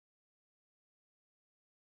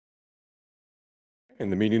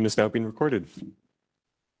And the meeting is now being recorded.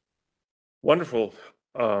 Wonderful.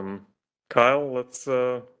 Kyle,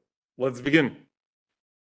 let's begin.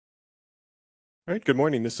 All right, good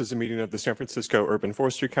morning. This is a meeting of the San Francisco Urban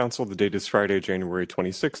Forestry Council. The date is Friday, January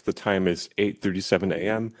 26th. The time is 8:37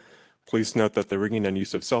 a.m. Please note that the ringing and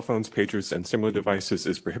use of cell phones, pagers, and similar devices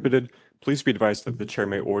is prohibited. Please be advised that the chair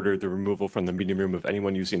may order the removal from the meeting room of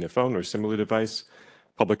anyone using a phone or similar device.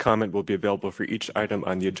 Public comment will be available for each item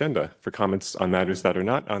on the agenda. For comments on matters that are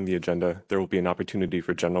not on the agenda, there will be an opportunity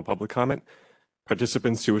for general public comment.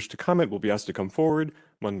 Participants who wish to comment will be asked to come forward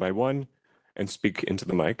one by one and speak into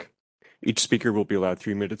the mic. Each speaker will be allowed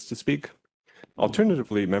 3 minutes to speak.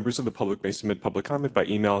 Alternatively, members of the public may submit public comment by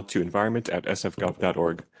email to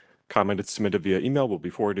environment@sfgov.org. Comments submitted via email will be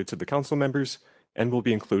forwarded to the council members and will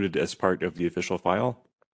be included as part of the official file.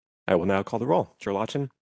 I will now call the roll. Chair Lachin?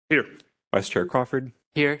 Here. Vice Chair Crawford?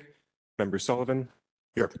 Here. Member Sullivan?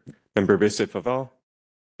 Here. Member Vese-Favel?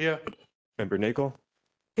 Here. Member Nagel?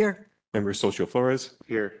 Here. Member Socio Flores?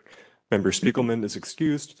 Here. Member Spiegelman is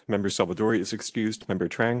excused. Member Salvadori is excused. Member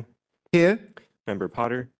Trang? Here. Member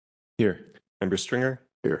Potter? Here. Member Stringer?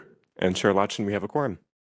 Here. And Chair Lachin, we have a quorum.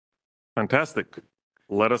 Fantastic.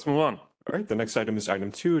 Let us move on. All right, the next item is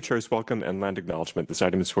item 2, Chair's welcome and land acknowledgement. This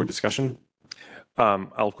item is for discussion.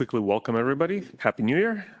 I'll quickly welcome everybody. Happy New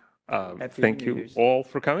Year. Thank you all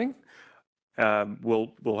for coming.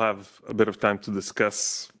 We'll have a bit of time to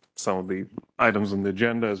discuss some of the items on the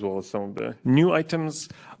agenda as well as some of the new items.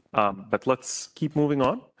 But let's keep moving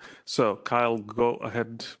on. So Kyle, go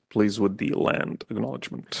ahead, please, with the land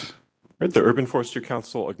acknowledgement. Right, the Urban Forestry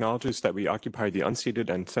Council acknowledges that we occupy the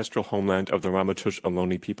unceded ancestral homeland of the Ramaytush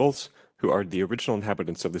Ohlone peoples, who are the original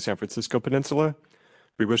inhabitants of the San Francisco Peninsula.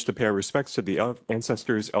 We wish to pay our respects to the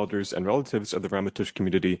ancestors, elders, and relatives of the Ramaytush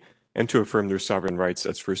community and to affirm their sovereign rights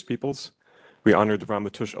as First Peoples. We honor the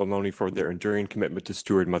Ramaytush Ohlone for their enduring commitment to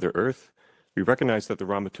steward Mother Earth. We recognize that the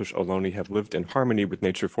Ramaytush Ohlone have lived in harmony with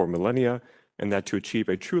nature for millennia, and that to achieve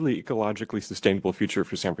a truly ecologically sustainable future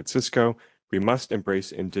for San Francisco, we must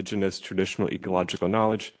embrace indigenous traditional ecological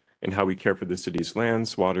knowledge in how we care for the city's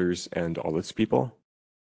lands, waters, and all its people.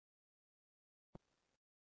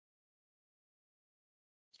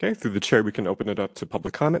 Okay, through the chair, we can open it up to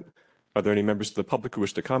public comment. Are there any members of the public who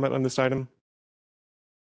wish to comment on this item?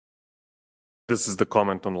 This is the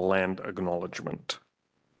comment on land acknowledgement.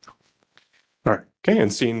 All right. Okay,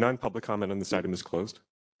 and seeing none, public comment on this item is closed.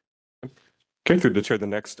 Okay, through the chair, the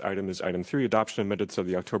next item is item 3, adoption of minutes of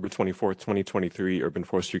the October 24th, 2023 Urban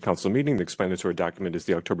Forestry Council meeting. The explanatory document is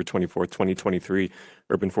the October 24th, 2023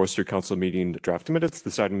 Urban Forestry Council meeting draft minutes.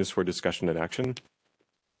 This item is for discussion and action.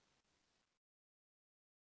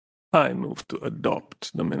 I move to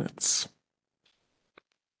adopt the minutes.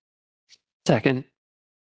 Second.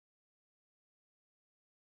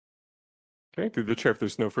 Okay, through the chair, if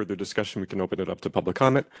there's no further discussion, we can open it up to public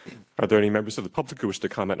comment. Are there any members of the public who wish to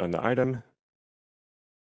comment on the item?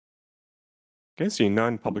 Okay, seeing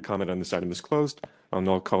none, public comment on this item is closed. I'll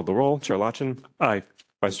now call the roll. Chair Lachin? Aye.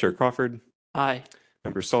 Vice Chair Crawford? Aye.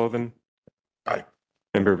 Member Sullivan? Aye.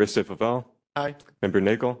 Member Vese-Favel? Aye. Member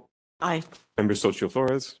Nagel? Aye. Member Socio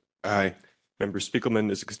Flores? Aye. Member Spiegelman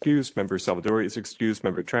is excused. Member Salvadori is excused.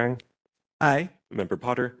 Member Trang? Aye. Member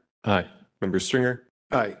Potter? Aye. Member Stringer?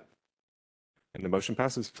 Aye. And the motion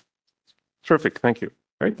passes. Terrific. Thank you.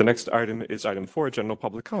 All right, the next item is item 4, general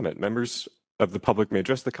public comment. Members of the public may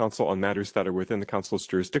address the council on matters that are within the council's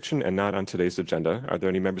jurisdiction and not on today's agenda. Are there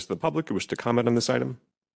any members of the public who wish to comment on this item?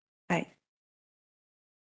 Hi.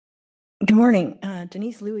 Good morning.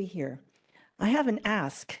 Denise Louie here. I have an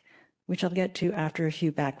ask, which I'll get to after a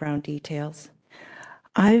few background details.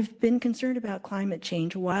 I've been concerned about climate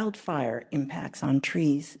change wildfire impacts on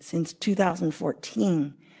trees since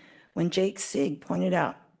 2014, when Jake Sigg pointed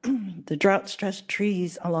out the drought-stressed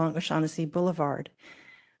trees along O'Shaughnessy Boulevard.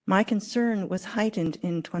 My concern was heightened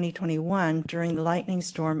in 2021 during the lightning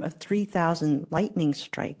storm of 3,000 lightning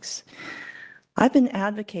strikes. I've been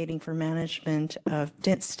advocating for management of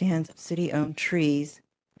dense stands of city-owned trees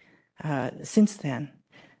since then.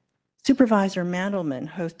 Supervisor Mandelman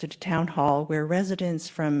hosted a town hall where residents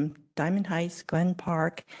from Diamond Heights, Glen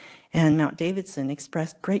Park, and Mount Davidson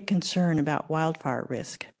expressed great concern about wildfire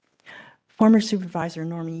risk. Former Supervisor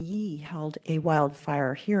Norman Yee held a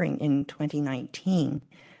wildfire hearing in 2019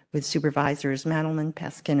 with Supervisors Mandelman,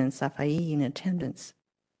 Peskin, and Safai in attendance.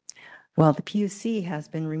 While the PUC has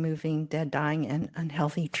been removing dead, dying, and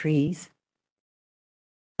unhealthy trees,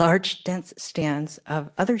 large, dense stands of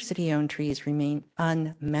other city-owned trees remain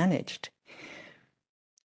unmanaged.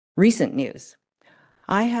 Recent news.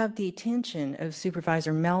 I have the attention of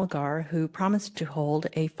Supervisor Melgar, who promised to hold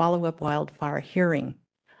a follow-up wildfire hearing.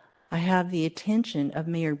 I have the attention of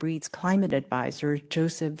Mayor Breed's climate advisor,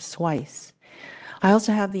 Joseph Swice. I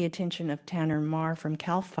also have the attention of Tanner Marr from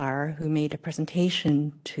CAL FIRE, who made a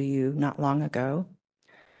presentation to you not long ago.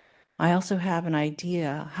 I also have an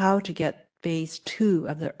idea how to get phase 2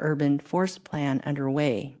 of the urban forest plan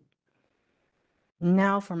underway.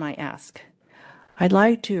 Now for my ask. I'd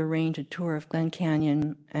like to arrange a tour of Glen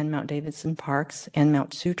Canyon and Mount Davidson Parks and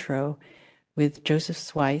Mount Sutro with Joseph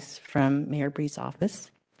Swice from Mayor Breed's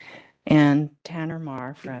office and Tanner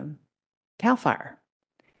Marr from CAL FIRE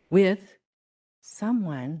with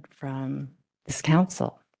someone from this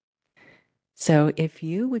council. So if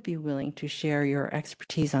you would be willing to share your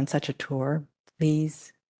expertise on such a tour,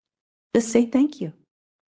 please just say thank you.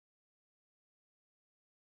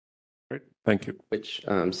 Great, thank you. Which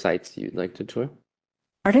sites you'd like to tour?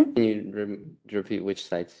 Pardon? Can you repeat which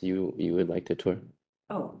sites you would like to tour?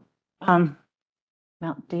 Oh,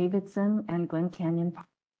 Mount Davidson and Glen Canyon Park.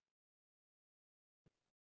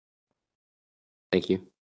 Thank you.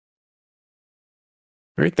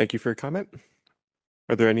 All right, thank you for your comment.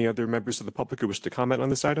 Are there any other members of the public who wish to comment on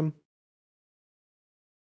this item?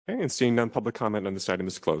 Okay, and seeing none, public comment on this item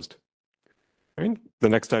is closed. All right, the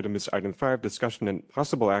next item is item 5, discussion and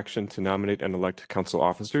possible action to nominate and elect council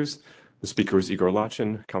officers. The speaker is Igor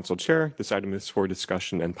Lachin, council chair. This item is for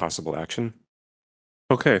discussion and possible action.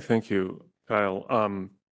 Okay, thank you, Kyle.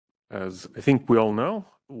 As I think we all know,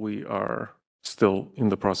 we are still in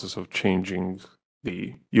the process of changing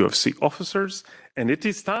the UFC officers, and it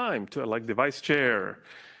is time to elect the vice chair.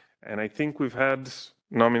 And I think we've had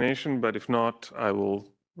nomination, but if not, I will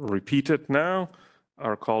repeat it now.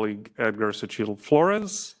 Our colleague Edgar Sachil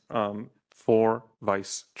Flores for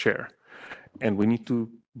vice chair. And we need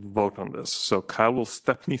to vote on this. So Kyle will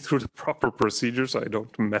step me through the proper procedure so I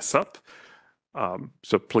don't mess up.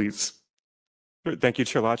 So please. Thank you,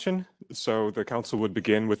 Chair Lachin. So the council would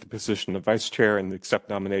begin with the position of vice chair and accept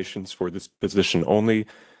nominations for this position only.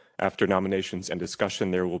 After nominations and discussion,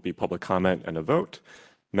 there will be public comment and a vote.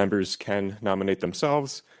 Members can nominate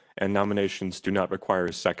themselves, and nominations do not require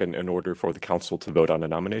a second in order for the council to vote on a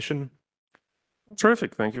nomination.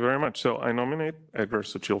 Terrific. Thank you very much. So I nominate Edgar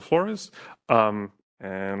Sachil Flores.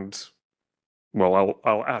 And well,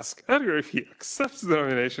 I'll ask Edgar if he accepts the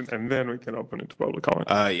nomination, and then we can open it to public comment.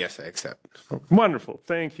 Yes, I accept. Wonderful.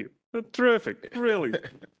 Thank you. Terrific. Really,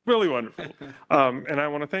 really wonderful. And I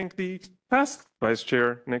want to thank the past vice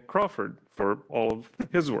chair, Nick Crawford, for all of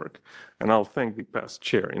his work. And I'll thank the past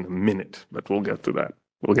chair in a minute, but we'll get to that.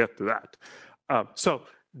 We'll get to that. So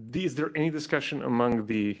is there any discussion among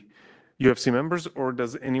the UFC members, or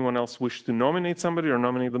does anyone else wish to nominate somebody or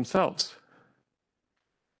nominate themselves?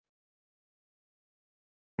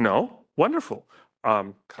 No? Wonderful.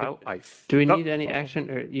 Kyle, Do we need any action,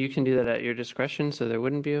 or you can do that at your discretion, so there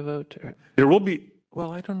wouldn't be a vote? Or? There will be,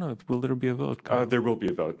 well, I don't know. Will there be a vote? There will be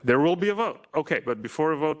a vote. There will be a vote. Okay, but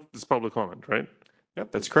before a vote, it's public comment, right?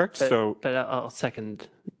 Yep, that's correct. But I'll second.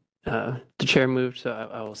 The chair moved, so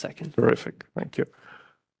I will second. Terrific. Thank you.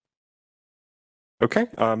 Okay,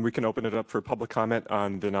 we can open it up for public comment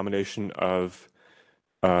on the nomination of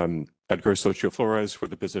Edgar Sachil Flores for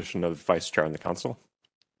the position of vice chair on the council.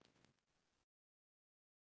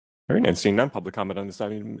 All right, and seeing none, public comment on this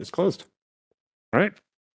item is closed. All right.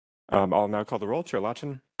 I'll now call the roll. Chair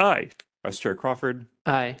Lachin, Aye. Vice Chair Crawford,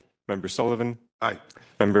 Aye. Member Sullivan, Aye.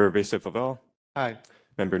 Member Vase-Favel, Aye.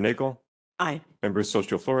 Member Nagel, Aye. Member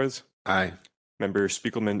Sachil Flores, Aye. Member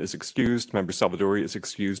Spiegelman is excused, Member Salvadori is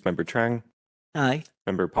excused, Member Trang, Aye.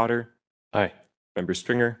 Member Potter, Aye. Member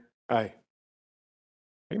Stringer, Aye.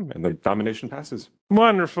 okay, and the nomination passes.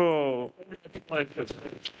 Wonderful.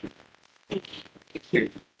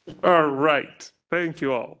 All right. Thank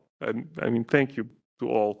you all. And I mean, thank you to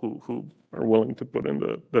all who are willing to put in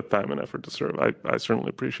the time and effort to serve. I certainly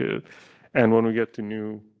appreciate it. And when we get to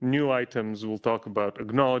new items, we'll talk about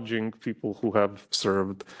acknowledging people who have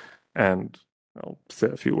served, and I'll say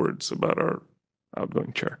a few words about our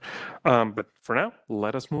outgoing chair. But for now,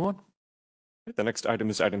 let us move on. The next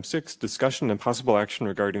item is item 6, discussion and possible action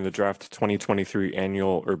regarding the draft 2023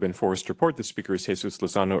 annual urban forest report. The speaker is Jesus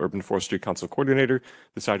Lozano, Urban Forestry Council Coordinator.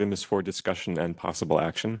 This item is for discussion and possible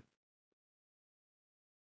action.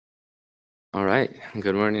 All right.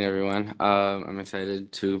 Good morning, everyone. I'm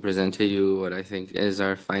excited to present to you what I think is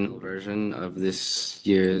our final version of this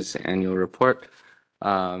year's annual report,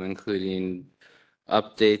 including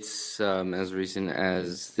updates as recent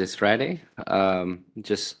as this Friday.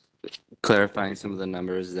 Just clarifying some of the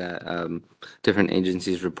numbers that different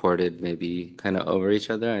agencies reported maybe kind of over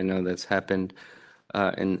each other. I know that's happened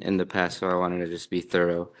in the past, so I wanted to just be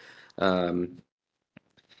thorough.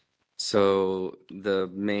 So the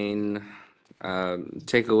main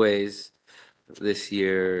Takeaways this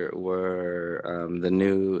year were the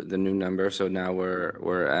new number. So now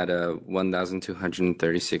we're at a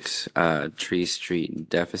 1,236 tree street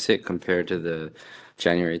deficit compared to the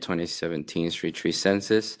January 2017 street tree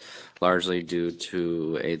census, largely due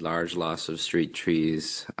to a large loss of street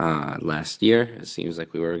trees last year. It seems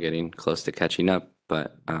like we were getting close to catching up,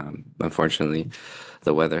 but unfortunately,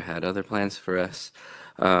 the weather had other plans for us.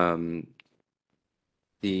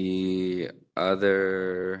 The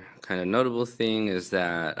other kind of notable thing is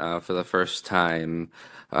that for the first time,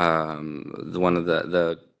 one of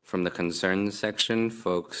the from the concerns section,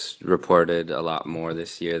 folks reported a lot more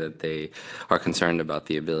this year that they are concerned about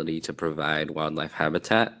the ability to provide wildlife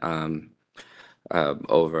habitat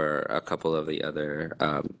over a couple of the other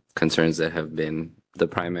concerns that have been the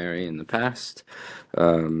primary in the past.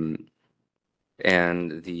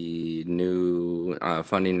 And the new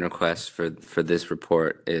funding request for this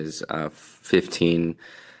report is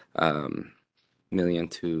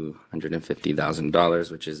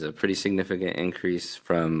 15,250,000, which is a pretty significant increase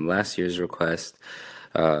from last year's request.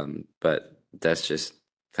 But that's just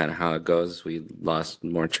kind of how it goes. We lost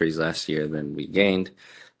more trees last year than we gained.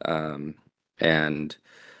 And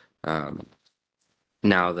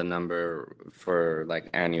now the number for like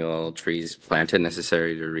annual trees planted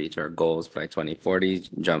necessary to reach our goals by 2040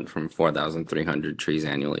 jumped from 4,300 trees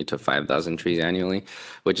annually to 5,000 trees annually,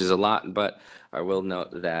 which is a lot. But I will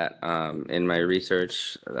note that in my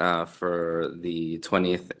research for the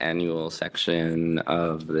 20th annual section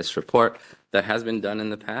of this report, that has been done in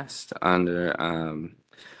the past under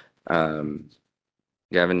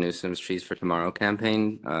Gavin Newsom's Trees for Tomorrow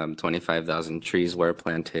campaign. 25,000 trees were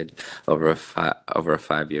planted over a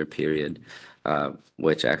 5-year period,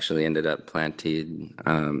 which actually ended up planted.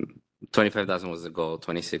 25,000 was the goal.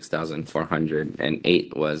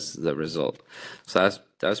 26,408 was the result. So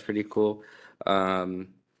that's pretty cool. That's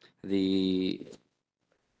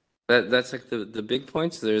like the big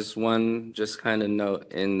points. There's one just kind of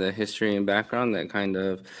note in the history and background that kind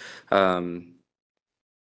of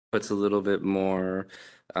puts a little bit more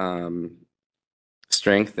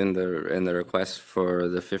strength in the request for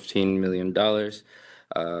the $15 million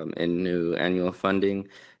in new annual funding,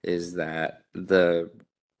 is that the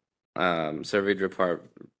survey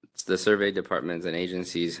departments and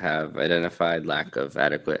agencies have identified lack of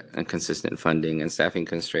adequate and consistent funding and staffing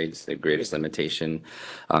constraints, the greatest limitation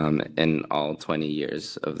in all 20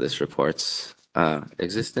 years of this report's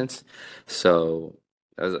existence. So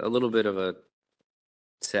a little bit of a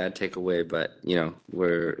sad takeaway, but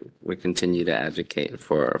we continue to advocate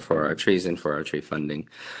for our trees and for our tree funding.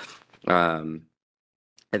 I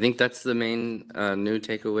think that's the main new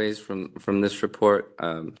takeaways from this report,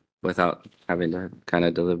 without having to kind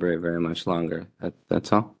of deliberate very much longer.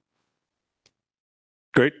 That's all.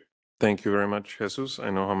 Great. Thank you very much, Jesus.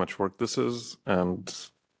 I know how much work this is, and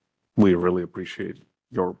we really appreciate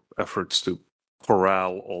your efforts to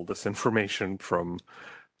corral all this information from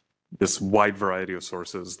this wide variety of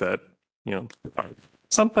sources that, are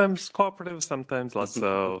sometimes cooperative, sometimes less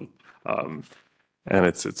so. And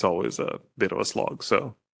it's always a bit of a slog.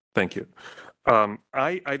 So thank you.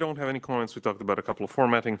 I don't have any comments. We talked about a couple of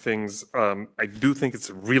formatting things. I do think it's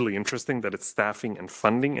really interesting that it's staffing and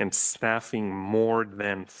staffing more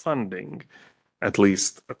than funding, at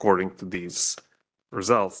least according to these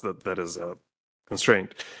results, that is a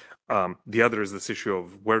constraint. The other is this issue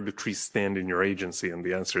of where do trees stand in your agency, and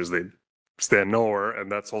the answer is they stand nowhere, and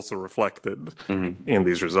that's also reflected in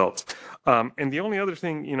these results. And the only other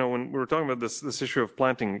thing, when we were talking about this issue of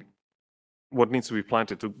planting, what needs to be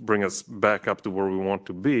planted to bring us back up to where we want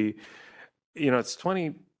to be, it's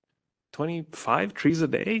 25 trees a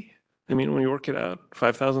day. I mean, when you work it out,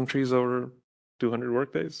 5,000 trees over 200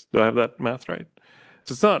 work days. Do I have that math right?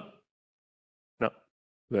 So it's not. No,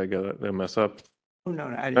 did I get that? Did I mess up? Oh, no,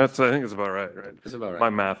 I think it's about right? It's about right. My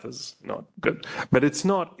math is not good, but it's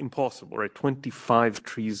not impossible, right? 25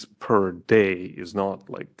 trees per day is not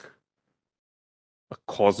like a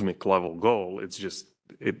cosmic level goal. It's just,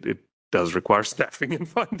 it does require staffing and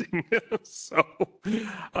funding. So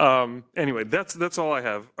anyway, that's all I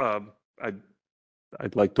have.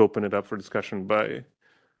 I'd like to open it up for discussion by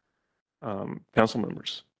council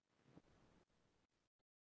members.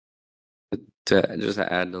 To just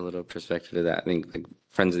add a little perspective to that, I think like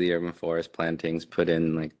Friends of the Urban Forest plantings put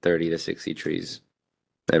in like 30 to 60 trees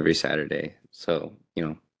every Saturday. So,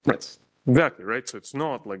 that's exactly right. So it's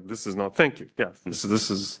not like this is not, thank you. Yeah, this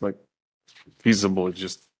is like feasible. It's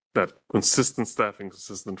just that consistent staffing,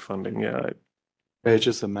 consistent funding. Yeah. It's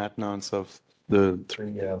just a maintenance of the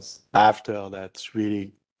 3 years after that's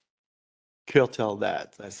really curtail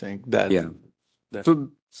that. I think that. Yeah.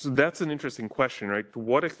 So So that's an interesting question, right? To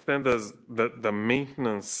what extent does the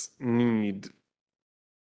maintenance need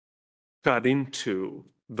cut into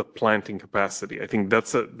the planting capacity? I think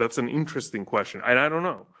that's an interesting question. And I don't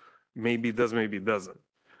know. Maybe it does, maybe it doesn't.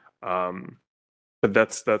 But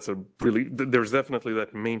that's a really, there's definitely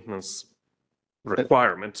that maintenance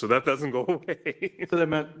requirement, so that doesn't go away. So the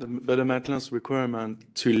maintenance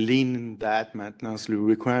requirement, to lean that maintenance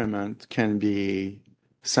requirement can be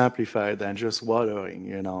simplified than just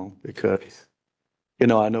watering, because, I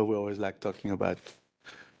know we always like talking about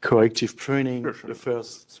corrective pruning. Sure, sure. The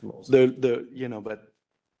first, Small. but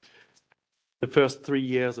the first 3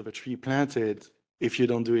 years of a tree planted, if you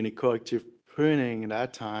don't do any corrective pruning in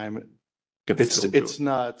that time, it's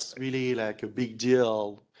not really like a big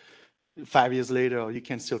deal. 5 years later, you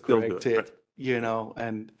can still Still do correct it, it,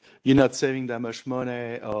 and you're not saving that much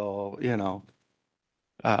money or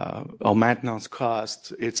maintenance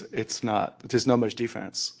cost. There's not much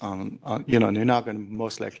difference you're not going to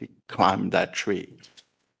most likely climb that tree.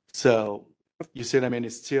 So you see what I mean?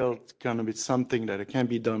 It's still going to be something that it can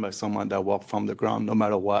be done by someone that work from the ground no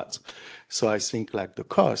matter what. So I think like the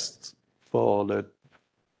cost for the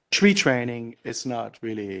tree training is not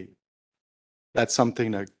really, that's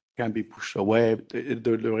something that can be pushed away.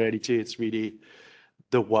 The reality, it's really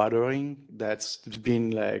the watering that's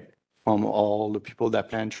been like from all the people that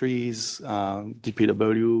plant trees,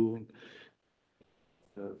 DPW,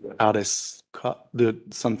 artists,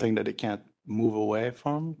 something that they can't move away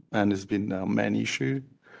from, and it's been a main issue.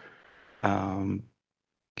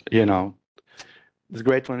 It's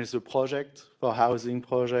great when it's a project for housing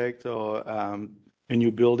project or a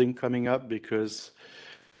new building coming up, because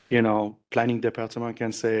planning department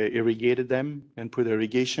can say irrigated them and put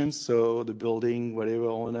irrigation. So the building, whatever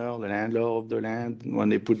owner, the landlord of the land, when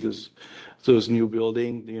they put those new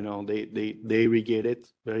building, they irrigate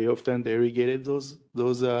it. Very often they irrigated those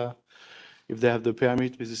if they have the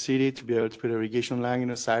permit with the city to be able to put irrigation line in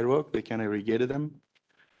a sidewalk, they can irrigate them.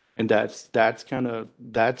 And that's kind of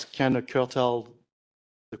curtail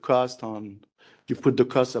the cost on, you put the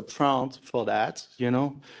cost up front for that,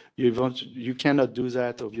 you cannot do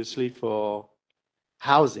that obviously for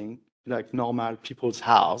housing, like normal people's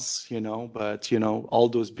house, but all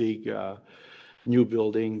those big new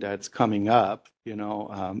building that's coming up,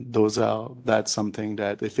 that's something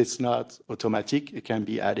that if it's not automatic, it can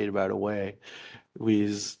be added right away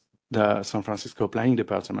with the San Francisco Planning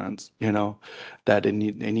Department, that it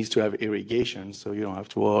needs to have irrigation, so you don't have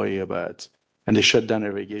to worry about. And they shut down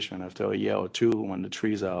irrigation after a year or two when the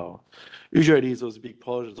trees are. Usually, those big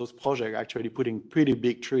projects, actually putting pretty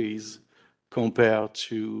big trees compared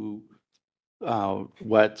to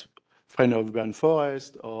what Friend of Urban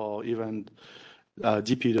Forest or even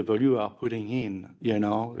DPW are putting in.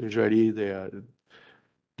 Usually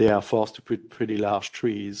they are forced to put pretty large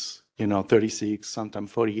trees. 36,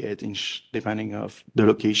 sometimes 48-inch, depending of the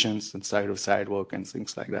locations and side of sidewalk and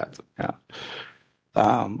things like that. Yeah.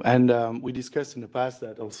 We discussed in the past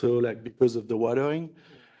that also, like, because of the watering,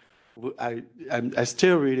 I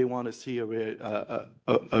still really want to see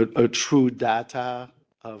a true data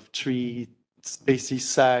of tree species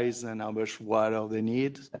size and how much water they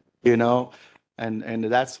need, and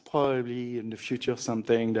that's probably in the future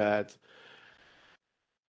something that,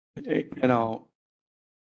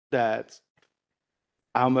 that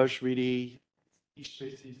how much really each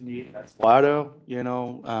species need as water,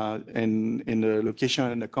 in the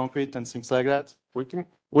location and the concrete and things like that.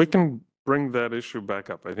 We can bring that issue back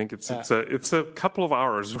up. I think it's a couple of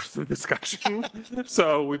hours worth of discussion.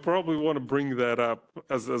 So we probably want to bring that up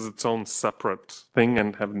as its own separate thing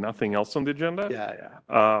and have nothing else on the agenda.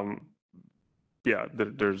 Yeah.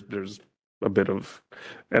 There's a bit of,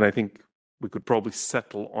 and I think we could probably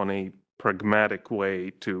settle on a pragmatic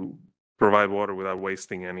way to provide water without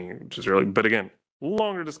wasting any, which is really, but again,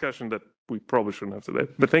 longer discussion that we probably shouldn't have today.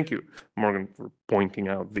 But thank you, Morgan, for pointing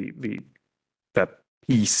out that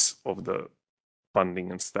piece of the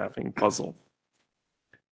funding and staffing puzzle.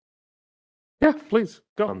 Yeah, please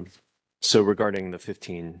go. So regarding the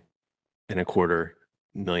 $15.25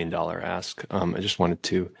 million ask, I just wanted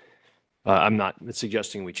to, I'm not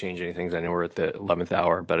suggesting we change anything. I know we're at the 11th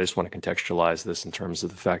hour, but I just want to contextualize this in terms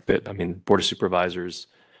of the fact that, Board of Supervisors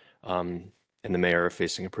and the mayor are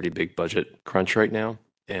facing a pretty big budget crunch right now,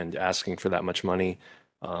 and asking for that much money.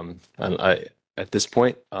 At this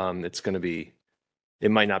point,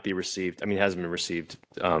 it might not be received. It hasn't been received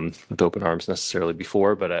with open arms necessarily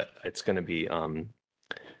before, but it's going to be, I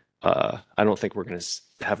don't think we're going to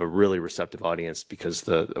have a really receptive audience, because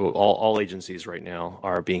all agencies right now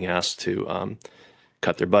are being asked to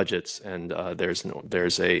cut their budgets, and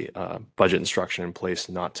there's a budget instruction in place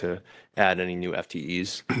not to add any new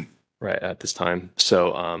FTEs right at this time.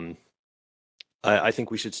 So I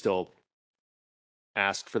think we should still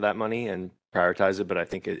ask for that money and prioritize it, but I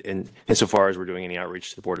think insofar as we're doing any outreach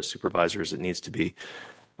to the Board of Supervisors, it needs to be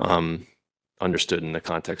understood in the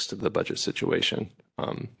context of the budget situation,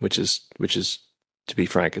 which is, to be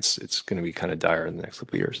frank, it's going to be kind of dire in the next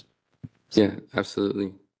couple of years. Yeah,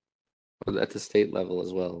 absolutely. Well, at the state level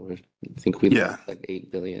as well, I think we lost like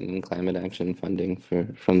 8 billion in climate action funding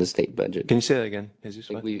from the state budget. Can you say that again?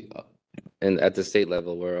 And at the state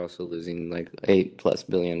level, we're also losing like $8+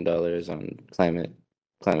 billion on climate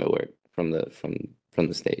work from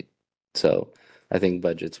the state. So I think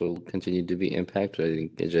budgets will continue to be impacted. I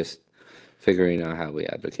think it's just figuring out how we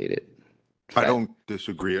advocate it. I don't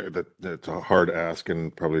disagree that it's a hard ask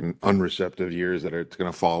and probably unreceptive years that it's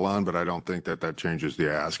going to fall on, but I don't think that changes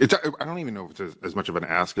the ask. I don't even know if it's as much of an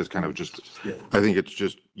ask as kind of just, I think it's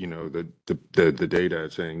just, the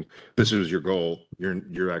data saying, this is your goal.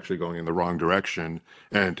 You're actually going in the wrong direction.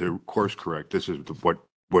 And to course correct, this is what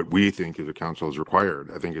we think as a council is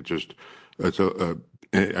required. I think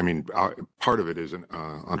part of it is an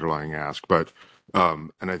underlying ask, but,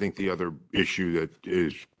 and I think the other issue that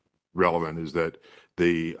is relevant is that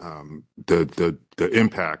the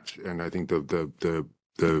impact, and I think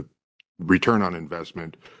the return on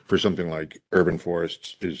investment for something like urban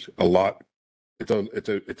forests is a lot. It's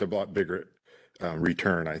a lot bigger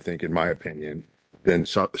return, I think, in my opinion, than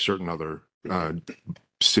certain other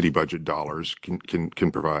city budget dollars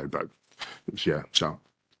can provide. But yeah,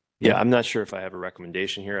 I'm not sure if I have a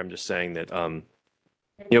recommendation here. I'm just saying that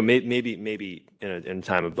maybe in a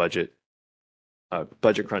time of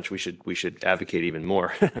budget crunch, we should advocate even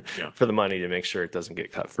more for the money to make sure it doesn't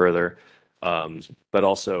get cut further. But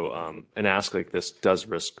also an ask like this does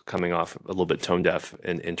risk coming off a little bit tone deaf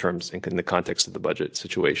in the context of the budget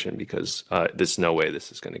situation, because there's no way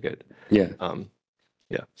this is going to get.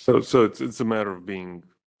 So it's a matter of being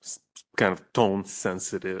kind of tone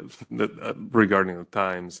sensitive regarding the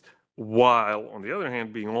times, while on the other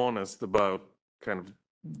hand being honest about kind of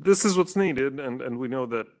this is what's needed, and we know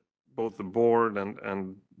that both the board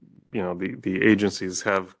and the agencies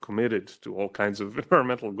have committed to all kinds of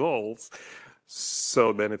environmental goals.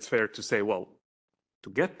 So then it's fair to say, well, to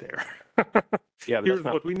get there, here's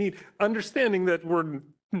what we need, understanding that we're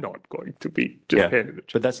not going to be just handed it.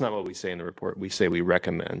 But that's not what we say in the report. We say we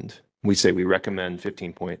recommend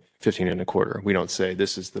 15 and a quarter. We don't say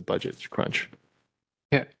this is the budget crunch.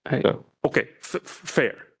 Yeah. Okay.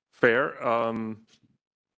 Fair.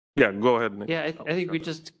 Yeah, go ahead, Nick. Yeah, I think we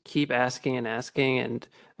just keep asking and asking, and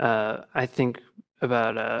I think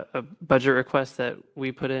about a budget request that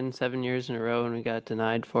we put in 7 years in a row and we got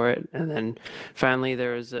denied for it, and then finally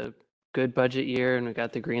there was a good budget year and we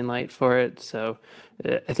got the green light for it. So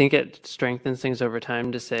I think it strengthens things over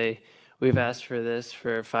time to say we've asked for this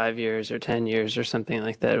for 5 years or 10 years or something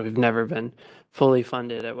like that. We've never been fully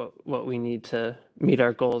funded at what we need to meet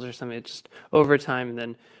our goals or something. It's just over time, and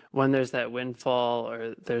then when there's that windfall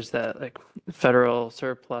or there's that like federal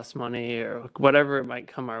surplus money or whatever it might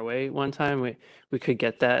come our way one time, we could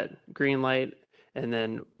get that green light. And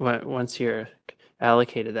then once you're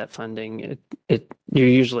allocated that funding, you're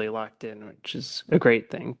usually locked in, which is a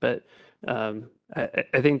great thing. But I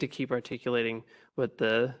think to keep articulating what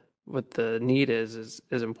the need is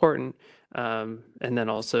important, and then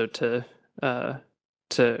also to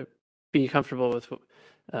be comfortable with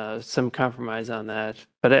some compromise on that.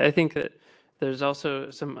 But I think that there's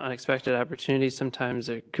also some unexpected opportunities. Sometimes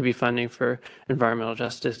there could be funding for environmental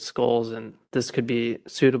justice goals, and this could be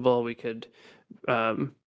suitable. We could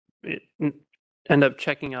end up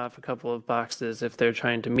checking off a couple of boxes if they're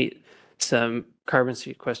trying to meet some carbon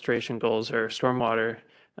sequestration goals or stormwater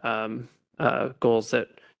goals that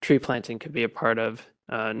tree planting could be a part of,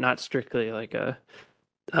 not strictly like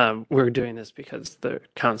we're doing this because the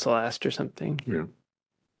council asked or something. Yeah.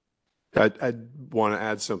 I'd want to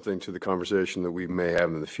add something to the conversation that we may have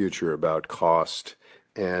in the future about cost.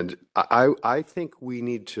 And I think we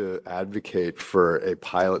need to advocate for a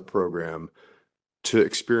pilot program to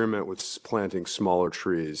experiment with planting smaller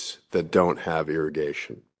trees that don't have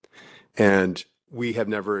irrigation. And we have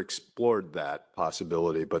never explored that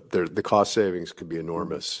possibility, but the cost savings could be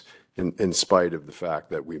enormous in spite of the fact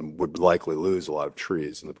that we would likely lose a lot of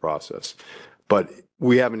trees in the process. But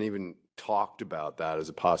we haven't even talked about that as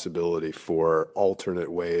a possibility for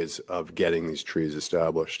alternate ways of getting these trees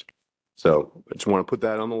established. So I just want to put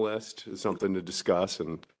that on the list as something to discuss.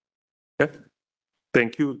 And okay,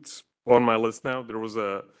 thank you. It's on my list now. There was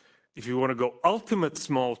a if you want to go ultimate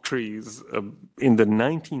small trees, in the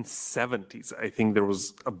 1970s, I think there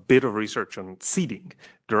was a bit of research on seeding,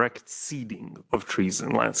 direct seeding of trees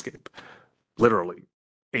in landscape, literally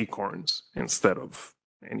acorns instead of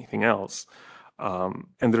anything else. And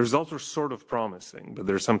the results are sort of promising, but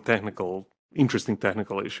there's some interesting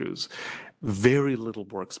technical issues. Very little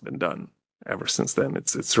work's been done ever since then.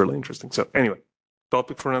 It's really interesting. So anyway,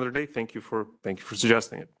 topic for another day. Thank you for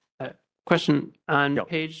suggesting it. Question on Yep.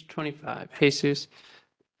 page 25, Jesus,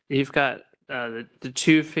 you've got the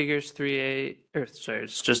two figures 3A, or sorry,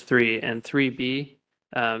 it's just 3 and 3B,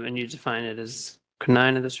 and you define it as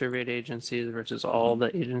 9 of the surveyed agencies versus all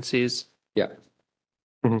the agencies. Yeah.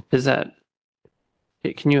 Is that,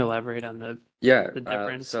 can you elaborate on the Yeah.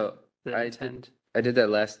 difference, So the I intent? I did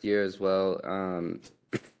that last year as well.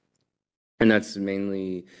 And that's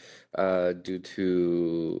mainly due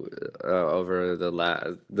to over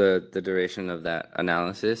the duration of that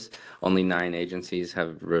analysis, only 9 agencies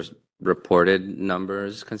have reported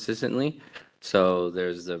numbers consistently. So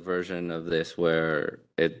there's a version of this where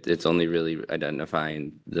it's only really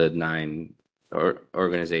identifying the 9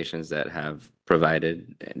 organizations that have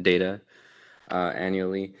provided data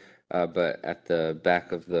annually. But at the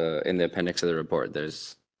back of in the appendix of the report,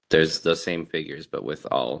 there's the same figures, but with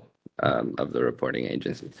all of the reporting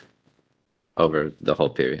agencies over the whole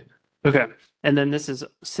period. Okay. And then this is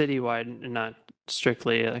citywide and not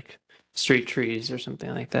strictly like street trees or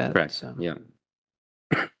something like that. Correct. So. Yeah.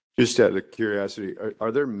 Just out of curiosity,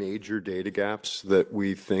 are there major data gaps that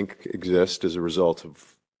we think exist as a result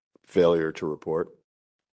of failure to report?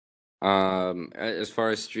 As far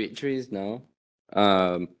as street trees, no.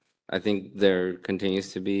 I think there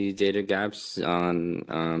continues to be data gaps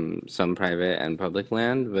on some private and public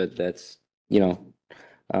land, but that's,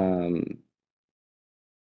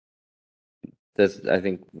 I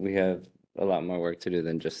think we have a lot more work to do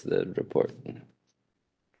than just the report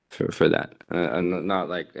for that. Not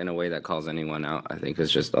like in a way that calls anyone out. I think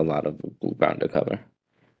it's just a lot of ground to cover.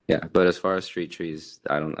 Yeah, but as far as street trees,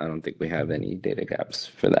 I don't think we have any data gaps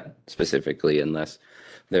for that specifically, unless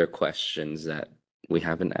there are questions that we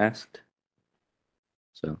haven't asked.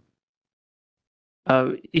 So,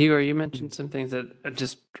 Igor, you mentioned some things that I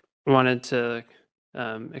just wanted to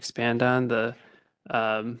expand on.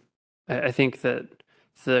 I think that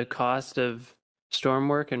the cost of storm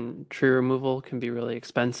work and tree removal can be really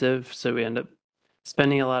expensive, so we end up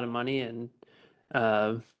spending a lot of money, and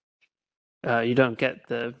you don't get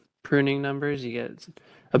the pruning numbers. You get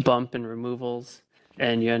a bump in removals,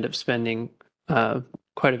 and you end up spending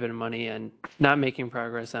quite a bit of money and not making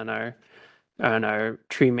progress on our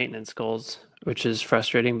tree maintenance goals, which is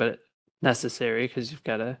frustrating but necessary because you've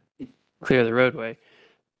got to clear the roadway.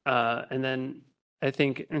 And then I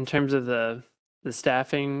think in terms of the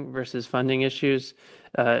staffing versus funding issues,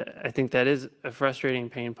 I think that is a frustrating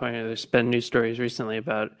pain point. There's been news stories recently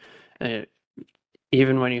about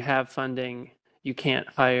even when you have funding, you can't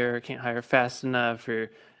hire fast enough,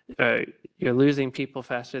 or you're losing people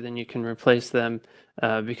faster than you can replace them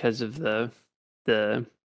because of the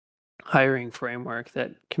hiring framework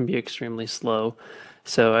that can be extremely slow.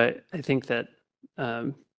 So I think that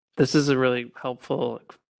this is a really helpful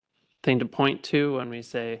thing to point to when we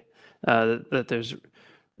say that there's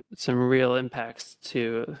some real impacts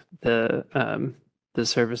to the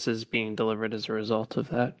services being delivered as a result of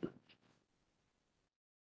that.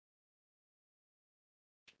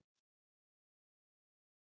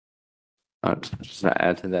 just to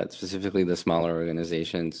add to that, specifically the smaller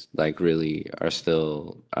organizations like really are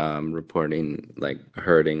still reporting like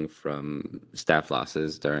hurting from staff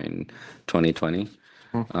losses during 2020.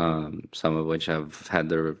 Some of which have had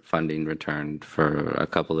their funding returned for a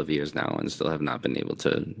couple of years now and still have not been able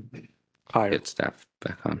to get staff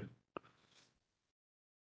back on.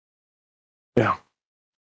 Yeah.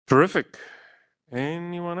 Terrific.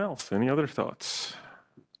 Anyone else? Any other thoughts?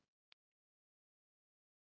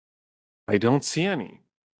 I don't see any.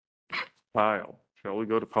 Kyle, shall we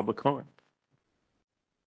go to public comment?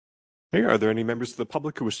 Hey, are there any members of the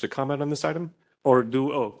public who wish to comment on this item? Or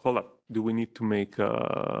hold up. Do we need to make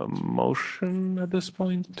a motion at this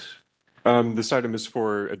point? This item is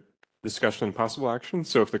for a discussion and possible action.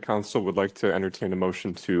 So if the council would like to entertain a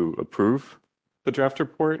motion to approve the draft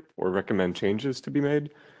report or recommend changes to be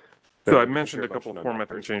made. So I mentioned a couple of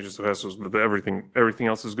formatting changes to HESOs, but everything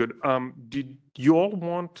else is good. Did you all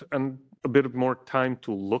want a bit more time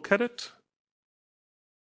to look at it?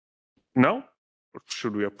 No?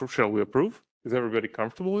 Should we approve? Shall we approve? Is everybody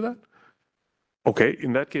comfortable with that? Okay,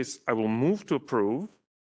 in that case, I will move to approve.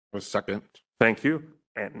 A second. Thank you.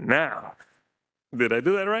 And now, did I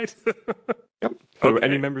do that right? Yep. So Okay.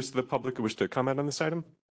 any members of the public who wish to comment on this item?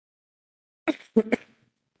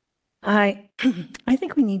 I I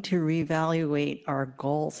think we need to reevaluate our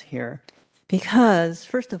goals here because,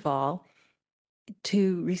 first of all,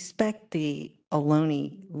 to respect the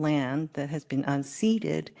Ohlone land that has been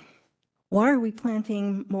unseeded, why are we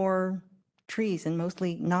planting more trees and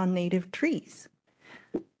mostly non-native trees?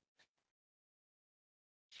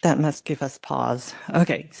 That must give us pause.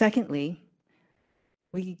 Okay, secondly,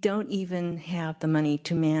 we don't even have the money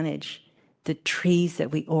to manage the trees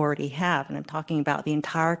that we already have. And I'm talking about the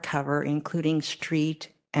entire cover, including street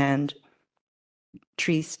and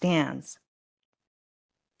tree stands.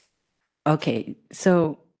 Okay,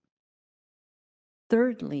 so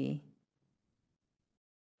thirdly,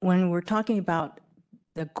 when we're talking about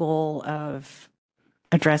the goal of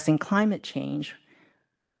addressing climate change,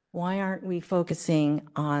 why aren't we focusing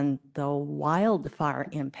on the wildfire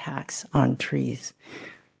impacts on trees?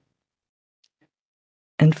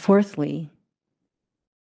 And fourthly,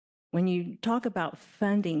 when you talk about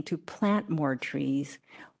funding to plant more trees,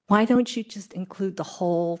 why don't you just include the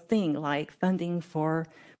whole thing, like funding for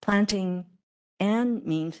planting and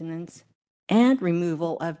maintenance and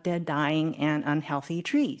removal of dead, dying, and unhealthy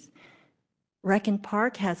trees? Reckin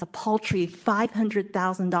Park has a paltry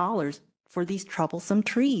 $500,000 for these troublesome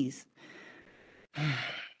trees.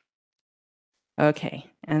 Okay,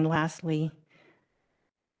 and lastly,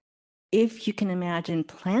 if you can imagine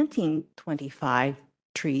planting 25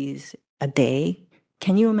 trees a day,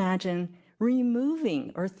 can you imagine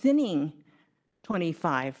removing or thinning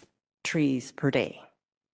 25 trees per day?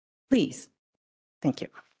 Please. Thank you.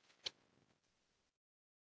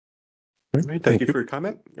 All right, thank you for your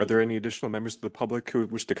comment. Are there any additional members of the public who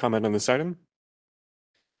wish to comment on this item?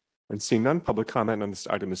 And seeing none, public comment on this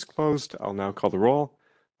item is closed. I'll now call the roll.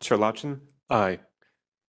 Chair Lachin, Aye.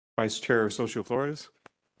 Vice Chair Socio Flores,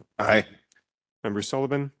 Aye. Member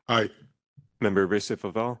Sullivan, Aye. Member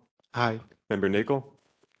Racef-Favel, Aye. Member Nagel,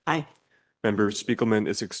 Aye. Member Spiegelman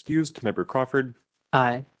is excused, Member Crawford,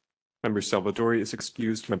 Aye. Member Salvadori is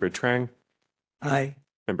excused, Member Trang, Aye.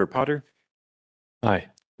 Member Potter, Aye.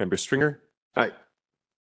 Member Stringer, Aye.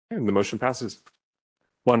 and the motion passes.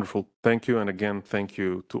 Wonderful. Thank you. And again, thank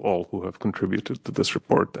you to all who have contributed to this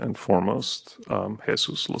report, and foremost,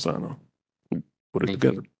 Jesus Lozano, who put it Thank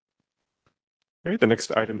together. you. All right, the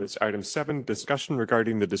next item is item 7, discussion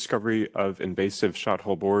regarding the discovery of invasive shot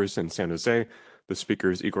hole borers in San Jose. The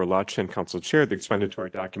speaker is Igor Lachin, Council Chair. The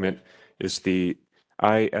explanatory document is the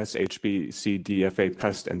ISHB CDFA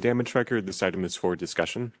pest and damage record. This item is for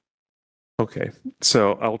discussion. Okay,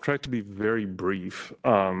 so I'll try to be very brief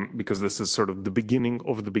because this is sort of the beginning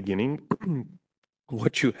of the beginning.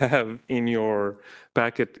 What you have in your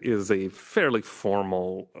packet is a fairly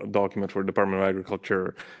formal document for Department of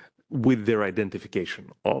Agriculture with their identification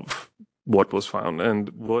of what was found. And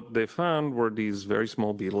what they found were these very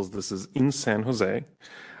small beetles. This is in San Jose.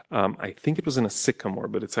 I think it was in a sycamore,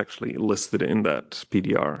 but it's actually listed in that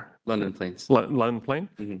PDR. London Plains. London Plain?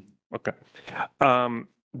 Mhm. Okay.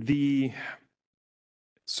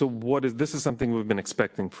 This is something we've been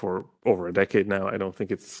expecting for over a decade now. I don't think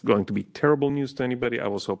it's going to be terrible news to anybody. I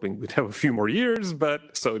was hoping we'd have a few more years,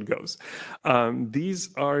 but so it goes. These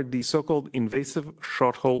are the so-called invasive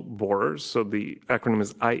shot hole borers. So the acronym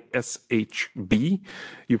is ISHB.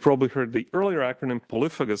 You probably heard the earlier acronym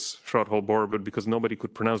polyphagous shot hole borer, but because nobody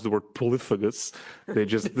could pronounce the word polyphagous, they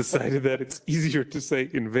just decided that it's easier to say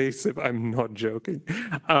invasive. I'm not joking.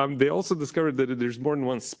 They also discovered that there's more than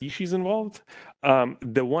one species involved.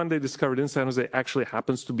 The one they discovered in San Jose actually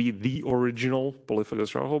happens to be the original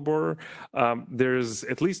polyphagous shot hole borer. There's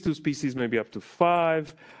at least 2 species, maybe up to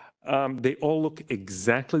 5. They all look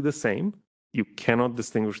exactly the same. You cannot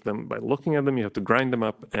distinguish them by looking at them. You have to grind them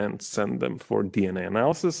up and send them for DNA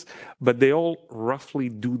analysis. But they all roughly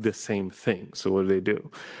do the same thing. So what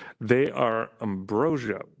do? They are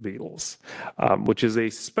ambrosia beetles, which is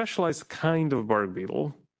a specialized kind of bark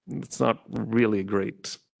beetle. It's not really a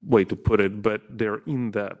great way to put it, but they're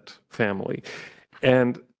in that family.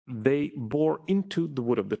 And they bore into the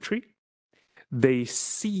wood of the tree. They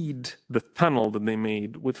seed the tunnel that they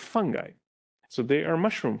made with fungi. So they are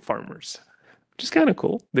mushroom farmers, which is kind of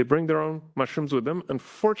cool. They bring their own mushrooms with them.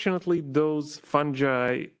 Unfortunately, those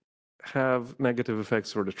fungi have negative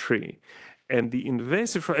effects for the tree. And the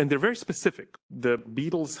invasive, and they're very specific. The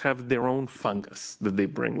beetles have their own fungus that they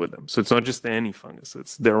bring with them. So it's not just any fungus,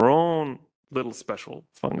 it's their own little special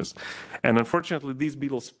fungus. And unfortunately, these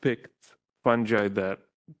beetles picked fungi that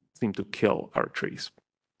seem to kill our trees.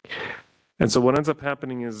 And so what ends up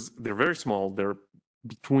happening is they're very small. They're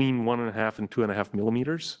between 1.5 and 2.5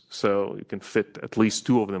 millimeters. So you can fit at least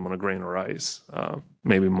 2 of them on a grain of rice,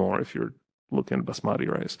 maybe more if you're looking at basmati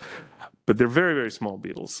rice. But they're very, very small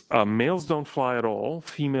beetles. Males don't fly at all.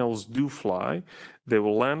 Females do fly. They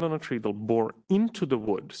will land on a tree. They'll bore into the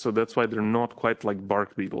wood. So that's why they're not quite like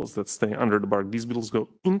bark beetles that stay under the bark. These beetles go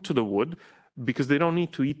into the wood because they don't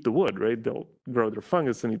need to eat the wood, right? They'll grow their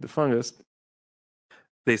fungus and eat the fungus.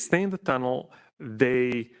 They stay in the tunnel.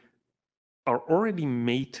 They are already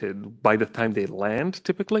mated by the time they land,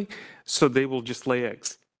 typically. So they will just lay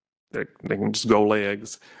eggs. They can just go lay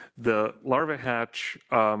eggs. The larvae hatch,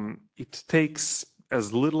 it takes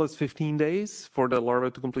as little as 15 days for the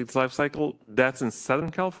larva to complete its life cycle. That's in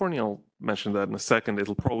Southern California. I'll mention that in a second.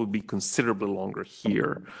 It'll probably be considerably longer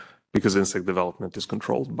here because insect development is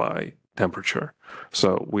controlled by temperature.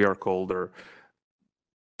 So we are colder.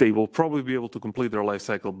 They will probably be able to complete their life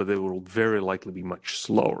cycle, but they will very likely be much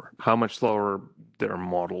slower. How much slower? There are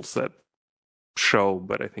models that show,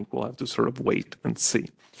 but I think we'll have to sort of wait and see.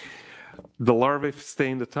 The larvae stay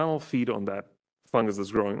in the tunnel, feed on that fungus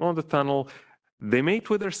that's growing on the tunnel. They mate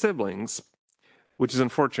with their siblings, which is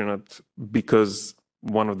unfortunate because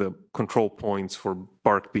one of the control points for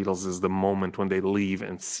bark beetles is the moment when they leave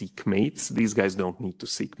and seek mates. These guys don't need to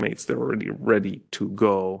seek mates. They're already ready to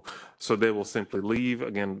go. So they will simply leave.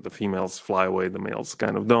 Again, the females fly away. The males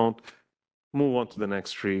kind of don't. Move on to the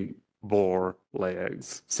next tree, bore, lay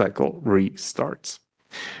eggs, cycle restarts.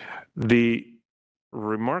 The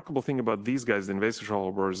remarkable thing about these guys, the invasive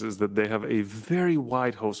shallow borers, is that they have a very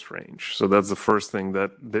wide host range. So that's the first thing,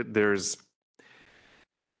 that there's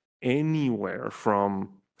anywhere from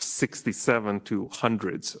 67 to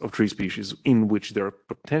hundreds of tree species in which they're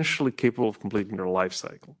potentially capable of completing their life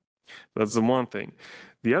cycle. That's the one thing.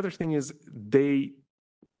 The other thing is they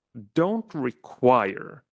don't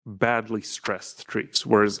require badly stressed trees,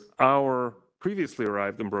 whereas our previously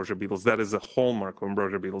arrived ambrosia beetles, that is a hallmark of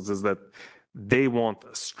ambrosia beetles, is that they want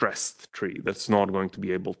a stressed tree that's not going to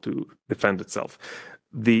be able to defend itself.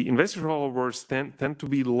 The invasive shallow borers tend to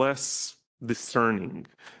be less discerning,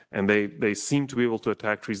 and they seem to be able to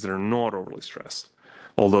attack trees that are not overly stressed,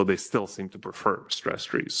 although they still seem to prefer stressed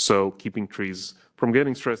trees. So keeping trees from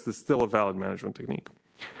getting stressed is still a valid management technique.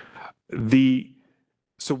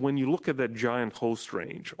 So when you look at that giant host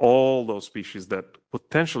range, all those species that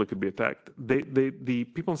potentially could be attacked, the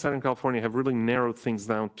people in Southern California have really narrowed things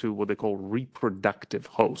down to what they call reproductive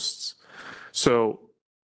hosts. So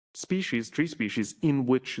tree species in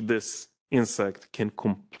which this insect can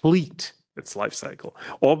complete its life cycle.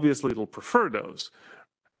 Obviously, it'll prefer those,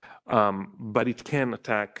 but it can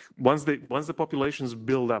attack, once the populations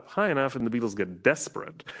build up high enough and the beetles get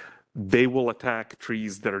desperate, they will attack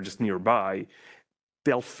trees that are just nearby.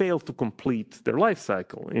 They'll fail to complete their life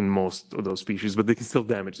cycle in most of those species, but they can still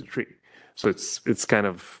damage the tree. So it's kind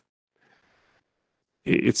of,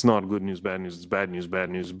 it's not good news, bad news, it's bad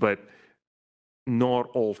news, but not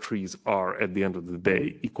all trees are, at the end of the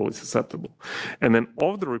day, equally susceptible. And then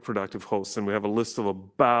of the reproductive hosts, and we have a list of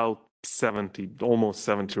about 70, almost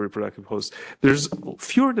 70 reproductive hosts, there's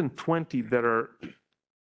fewer than 20 that are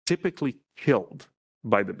typically killed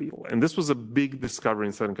by the beetle. And this was a big discovery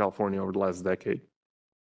in Southern California over the last decade.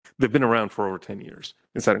 They've been around for over 10 years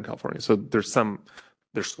in Southern California. So there's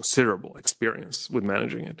considerable experience with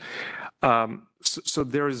managing it. So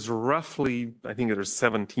there is roughly, I think there's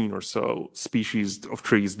 17 or so species of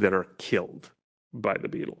trees that are killed by the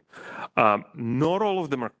beetle. Not all of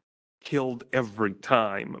them are killed every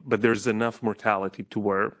time, but there's enough mortality to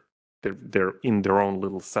where they're in their own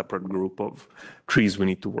little separate group of trees we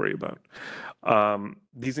need to worry about.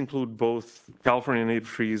 These include both California native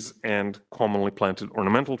trees and commonly planted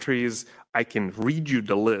ornamental trees. I can read you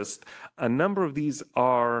the list. A number of these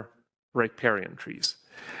are riparian trees.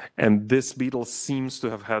 And this beetle seems to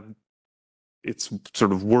have had its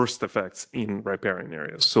sort of worst effects in riparian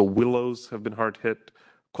areas. So willows have been hard hit,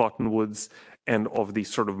 cottonwoods, and of the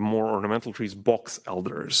sort of more ornamental trees, box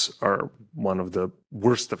elders are one of the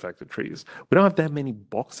worst affected trees. We don't have that many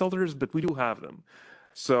box elders, but we do have them.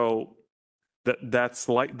 So that's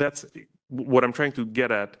what I'm trying to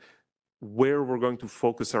get at. Where we're going to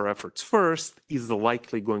focus our efforts first is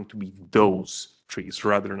likely going to be those trees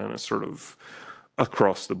rather than a sort of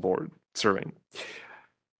across the board surveying.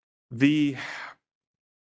 The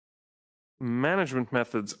management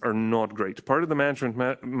methods are not great. Part of the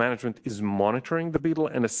management is monitoring the beetle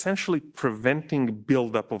and essentially preventing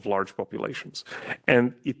buildup of large populations.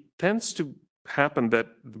 And it tends to happen that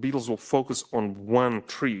the beetles will focus on one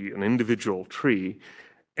tree, an individual tree,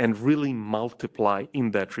 and really multiply in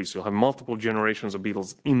that tree. So you'll have multiple generations of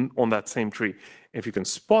beetles on that same tree. If you can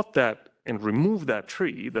spot that and remove that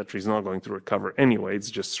tree is not going to recover anyway. It's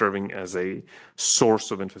just serving as a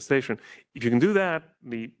source of infestation. If you can do that,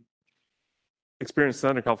 experience in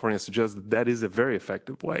Southern California suggests that that is a very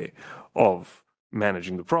effective way of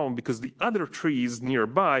managing the problem, because the other trees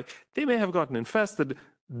nearby, they may have gotten infested,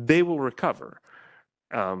 they will recover,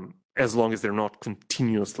 as long as they're not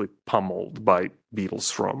continuously pummeled by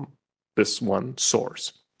beetles from this one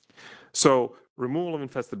source. So removal of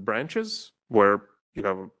infested branches, where you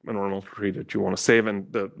have an ornamental tree that you want to save,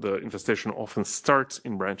 and the infestation often starts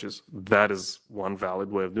in branches, that is one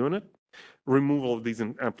valid way of doing it. Removal of these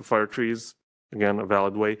amplifier trees, again, a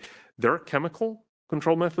valid way. There are chemical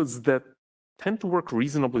control methods that tend to work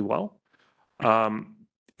reasonably well.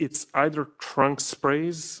 It's either trunk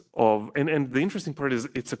sprays of, and the interesting part is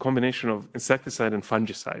it's a combination of insecticide and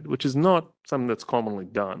fungicide, which is not something that's commonly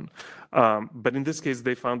done. But in this case,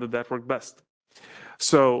 they found that that worked best.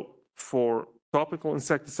 So for topical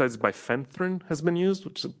insecticides, bifenthrin has been used,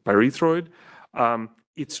 which is a pyrethroid.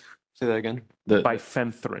 It's Say that again.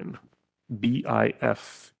 bifenthrin,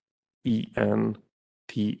 Bifenthrin.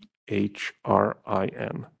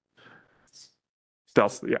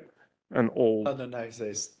 That's, yeah, an old. Not the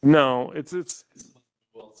nicest. No, it's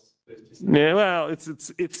yeah, well, it's a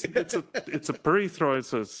pyrethroid,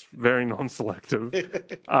 so it's very non-selective,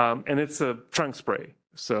 and it's a trunk spray.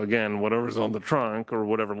 So again, whatever's on the trunk or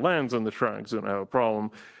whatever lands on the trunk is going to have a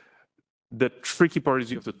problem. The tricky part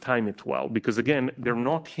is you have to time it well, because again, they're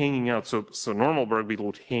not hanging out. So normal bark beetle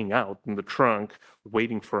would hang out in the trunk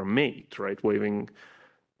waiting for a mate, right? Waving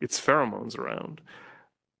its pheromones around.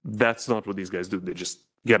 That's not what these guys do. They just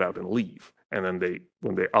get out and leave. And then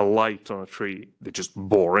when they alight on a tree, they just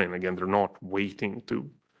bore in. Again, they're not waiting to,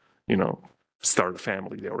 start a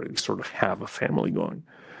family. They already sort of have a family going.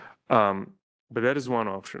 But that is one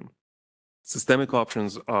option. Systemic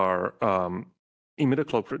options are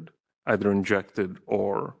imidacloprid, either injected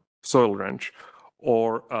or soil drench,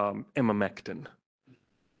 or emamectin.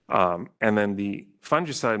 And then the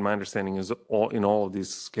fungicide, my understanding is in all of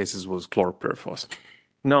these cases was chlorpyrifos.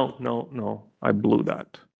 No, I blew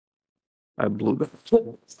that.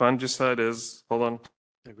 Fungicide is, hold on.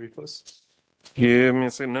 Agrifos? Give me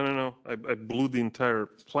a second. No. I blew the entire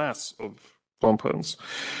class of compounds.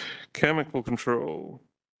 Chemical control.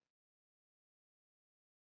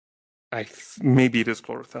 Maybe it is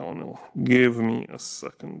chlorothalonil. Give me a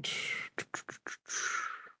second.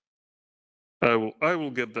 I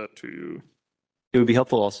will get that to you. It would be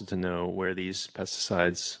helpful also to know where these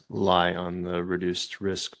pesticides lie on the reduced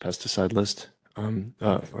risk pesticide list.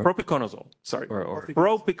 Propiconazole. Sorry. Or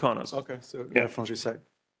Propiconazole. Okay, so Yeah. fungicide.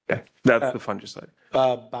 Yeah, that's the fungicide.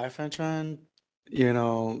 Bifenthrin,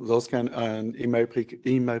 those kind and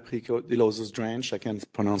imiprecodilosis drench, I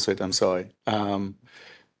can't pronounce it, I'm sorry.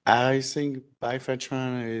 I think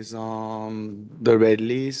bifenthrin is on the red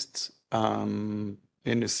list, in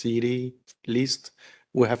the city list.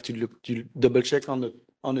 We have to double check on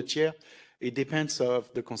the chair. It depends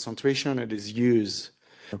of the concentration it is used.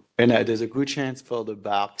 And there's a good chance for the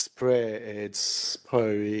bark spray, it's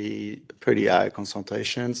probably pretty high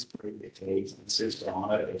concentrations.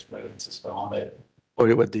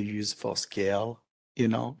 Or what they use for scale,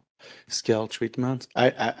 scale treatment.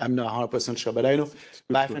 I'm not 100% sure, but I know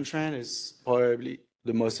bifenthrin is probably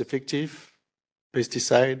the most effective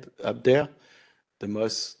pesticide up there.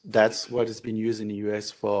 That's what has been used in the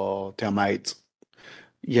US for termites,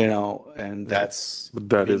 and that's. But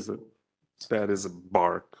that is a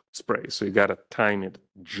bark spray, so you got to time it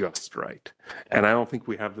just right. And I don't think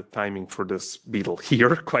we have the timing for this beetle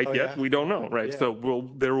here quite yet. Yeah? We don't know, right? Yeah. So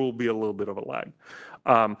there will be a little bit of a lag.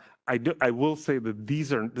 I will say that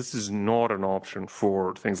this is not an option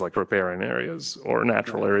for things like riparian areas or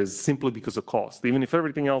natural areas, simply because of cost. Even if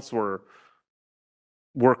everything else were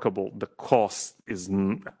workable, the cost is,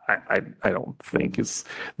 I don't think this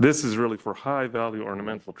is really for high value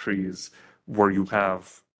ornamental trees where you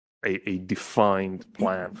have a defined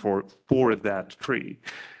plan for that tree.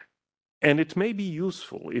 And it may be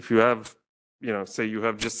useful if you have, say you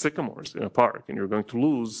have just sycamores in a park and you're going to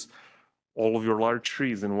lose all of your large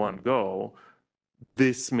trees in one go.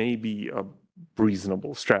 This may be a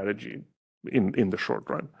reasonable strategy in the short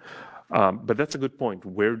run. But that's a good point.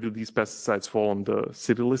 Where do these pesticides fall on the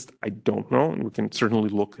city list? I don't know, and we can certainly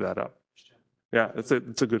look that up. Yeah, it's a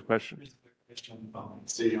good question.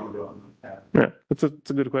 Yeah, it's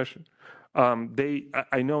a good question.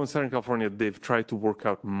 I know in Southern California they've tried to work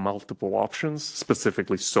out multiple options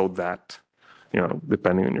specifically so that,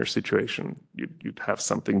 depending on your situation, you'd have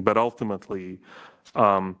something. But ultimately,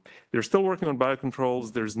 they're still working on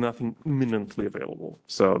biocontrols. There's nothing imminently available.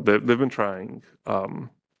 So they've been trying.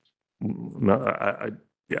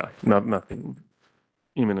 Nothing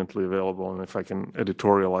imminently available. And if I can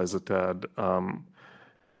editorialize it, Ted,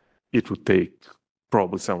 it would take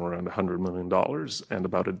probably somewhere around $100 million and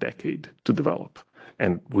about a decade to develop.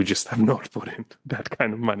 And we just have not put in that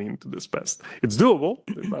kind of money into this pest. It's doable.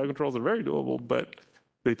 The biocontrols are very doable, but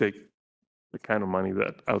they take the kind of money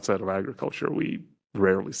that outside of agriculture we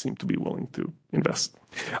rarely seem to be willing to invest.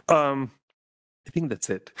 I think that's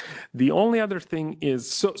it. The only other thing is,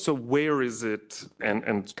 so where is it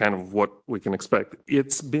and kind of what we can expect?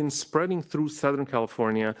 It's been spreading through Southern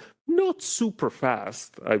California, not super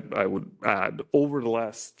fast, I would add, over the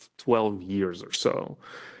last 12 years or so.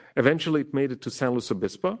 Eventually, it made it to San Luis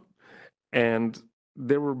Obispo, and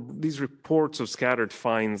there were these reports of scattered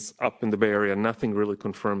finds up in the Bay Area, nothing really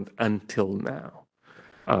confirmed until now.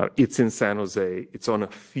 It's in San Jose. It's on a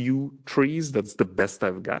few trees. That's the best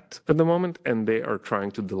I've got at the moment, and they are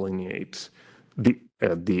trying to delineate the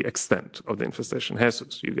extent of the infestation.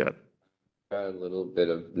 Jesus, you got a little bit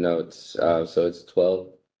of notes. So it's 12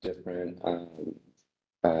 different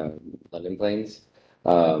flooding plains.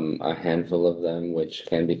 A handful of them which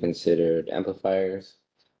can be considered amplifiers,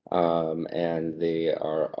 and they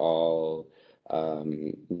are all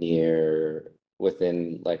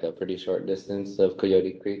within like a pretty short distance of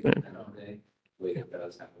Coyote Creek, and which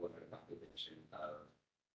does have a large population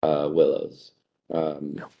of willows.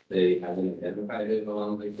 They haven't identified it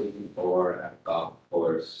along the creek or at golf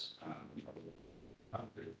course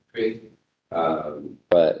creek,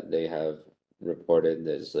 but they have reported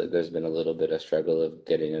there's been a little bit of struggle of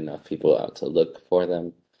getting enough people out to look for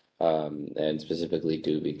them, and specifically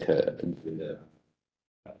due to the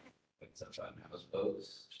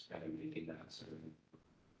houseboats, just kind of making that sort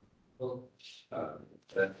of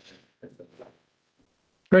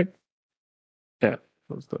great. Yeah, that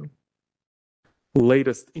was the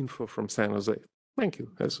latest info from San Jose. Thank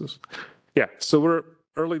you, Jesus. Yeah, so we're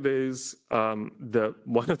early days. One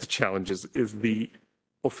of the challenges is the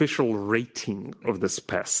official rating of this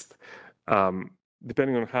pest.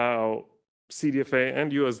 Depending on how CDFA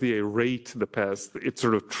and USDA rate the pest, it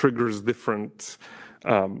sort of triggers different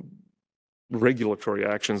regulatory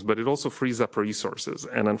actions, but it also frees up resources.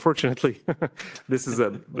 And unfortunately, this is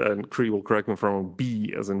and Cree will correct me if I'm wrong,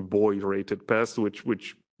 B as in boy rated pest,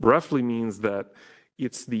 which roughly means that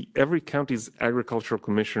it's every county's agricultural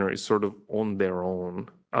commissioner is sort of on their own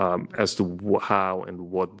as to how and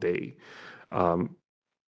what they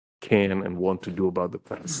can and want to do about the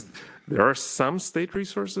pest. There are some state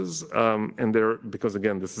resources, and because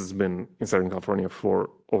again, this has been in Southern California for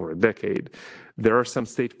over a decade, there are some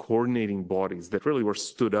state coordinating bodies that really were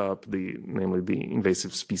stood up, namely the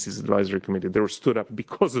Invasive Species Advisory Committee, they were stood up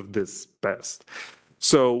because of this pest.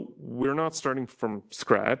 So we're not starting from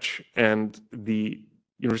scratch, and the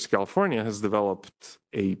University of California has developed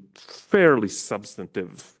a fairly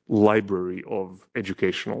substantive library of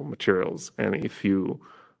educational materials. And if you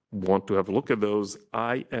want to have a look at those,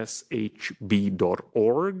 ishb.org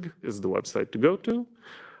is the website to go to.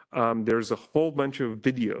 There's a whole bunch of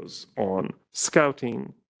videos on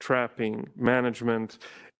scouting, trapping, management,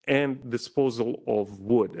 and disposal of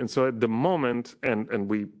wood. And so at the moment, and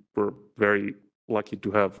we were very lucky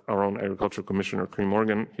to have our own agricultural commissioner, Cree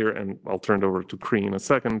Morgan, here, and I'll turn it over to Cree in a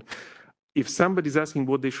second. If somebody's asking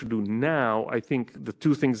what they should do now, I think the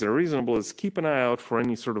two things that are reasonable is keep an eye out for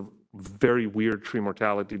any sort of very weird tree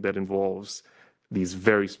mortality that involves these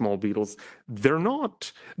very small beetles. They're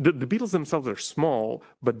not, the beetles themselves are small,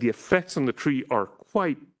 but the effects on the tree are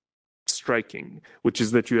quite striking, which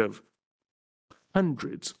is that you have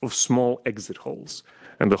hundreds of small exit holes,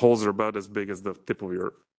 and the holes are about as big as the tip of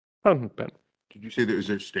your fountain pen. Did you say is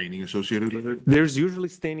there staining associated with it? There's usually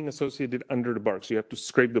staining associated under the bark, so you have to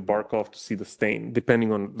scrape the bark off to see the stain,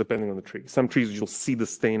 depending on the tree. Some trees you'll see the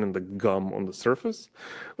stain and the gum on the surface.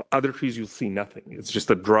 Other trees you'll see nothing. It's just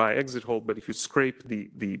a dry exit hole. But if you scrape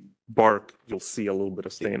the bark, you'll see a little bit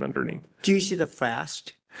of stain underneath. Do you see the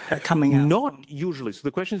frost coming out? Not usually. So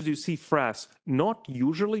the question is, do you see frass? Not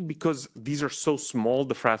usually, because these are so small,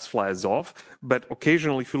 the frass flies off. But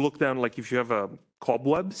occasionally, if you look down, like if you have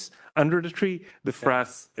cobwebs under the tree, the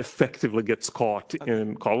frass effectively gets caught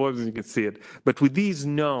in cobwebs, and you can see it. But with these,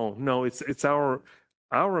 no, it's our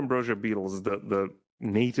ambrosia beetles, the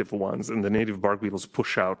native ones, and the native bark beetles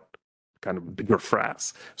push out kind of bigger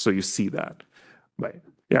frass, so you see that. But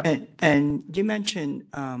yeah. And you mentioned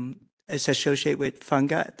it's associated with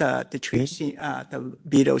fungi. The tree, the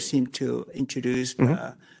beetles seem to introduce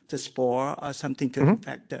the spore or something to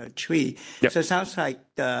infect the tree. Yep. So it sounds like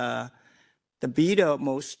the beetle,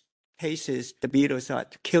 most cases, the beetles are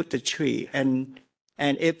to kill the tree. And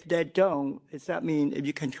if they don't, does that mean if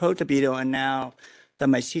you control the beetle and now the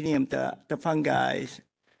mycelium, the fungi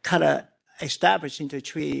kind of established into the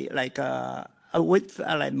tree like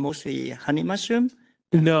like mostly honey mushroom,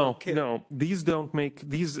 No, no, these don't make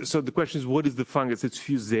these. So the question is, what is the fungus? It's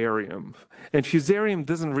fusarium, and fusarium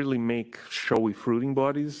doesn't really make showy fruiting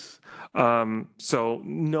bodies. So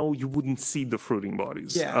no, you wouldn't see the fruiting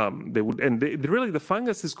bodies. Yeah. They would, and really the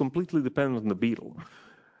fungus is completely dependent on the beetle.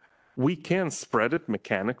 We can spread it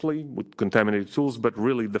mechanically with contaminated tools, but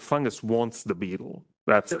really the fungus wants the beetle.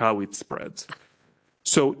 That's how it spreads.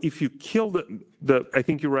 So if you kill I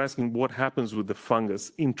think you were asking what happens with the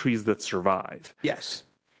fungus in trees that survive. Yes.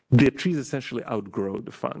 The trees essentially outgrow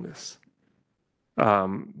the fungus.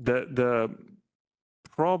 The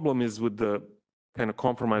problem is with the kind of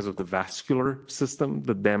compromise of the vascular system,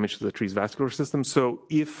 the damage to the tree's vascular system. So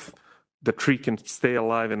if the tree can stay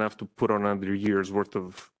alive enough to put on another year's worth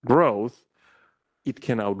of growth, it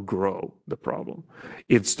can outgrow the problem.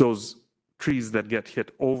 It's those trees that get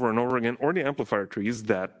hit over and over again, or the amplifier trees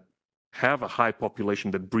that have a high population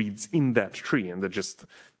that breeds in that tree, and that just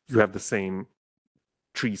you have the same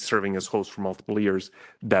tree serving as host for multiple years.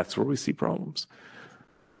 That's where we see problems.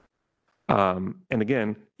 And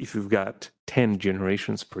again, if you've got 10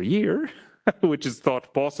 generations per year, which is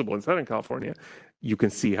thought possible in Southern California, you can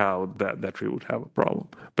see how that tree would have a problem.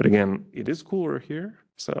 But again, it is cooler here,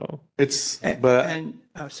 so It's, And, but and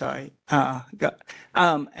oh, sorry.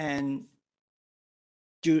 And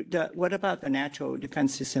what about the natural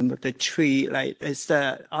defense system of the tree? Like, is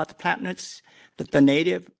are the planets, the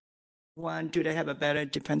native one, do they have a better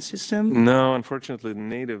defense system? no, unfortunately,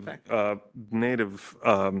 native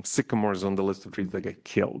sycamores on the list of trees that get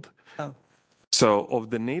killed. Oh. So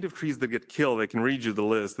of the native trees that get killed, I can read you the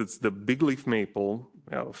list. It's the big leaf maple,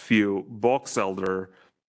 a few, box elder.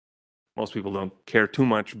 Most people don't care too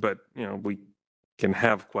much, but we can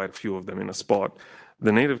have quite a few of them in a spot.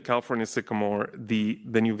 The native California sycamore,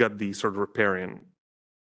 then you've got the sort of riparian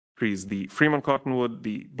trees, the Fremont cottonwood,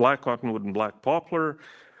 the black cottonwood and black poplar,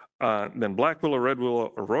 then black willow, red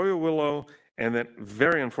willow, arroyo willow, and then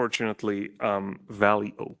very unfortunately,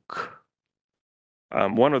 valley oak.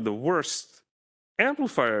 One of the worst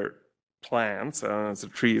amplifier plants as a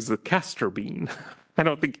tree is the castor bean. I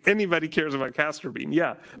don't think anybody cares about castor bean.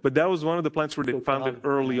 Yeah, but that was one of the plants where they found it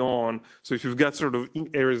early on. So if you've got sort of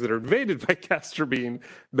areas that are invaded by castor bean,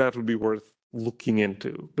 that would be worth looking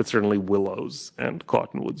into. But certainly willows and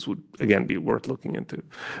cottonwoods would, again, be worth looking into.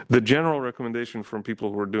 The general recommendation from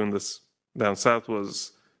people who are doing this down south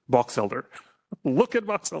was box elder. Look at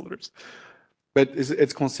box elders. But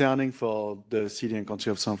it's concerning for the city and country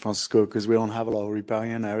of San Francisco because we don't have a lot of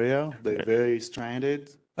riparian area. They're very stranded.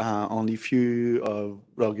 Only few of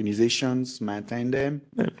organizations maintain them.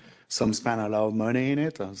 Yeah. Some spend a lot of money in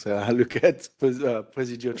it. So I look at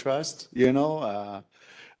Presidio Trust,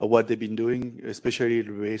 what they've been doing, especially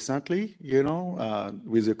recently,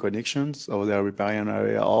 with the connections of their riparian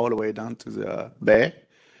area all the way down to the bay.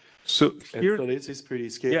 So here, so this is pretty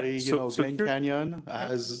scary. Yeah, Glen Canyon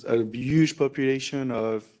has a huge population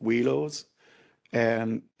of willows,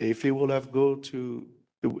 and if it will have go to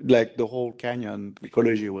like the whole canyon,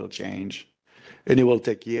 ecology will change, and it will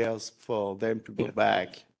take years for them to go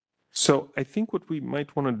back. So I think what we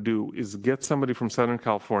might want to do is get somebody from Southern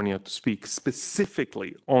California to speak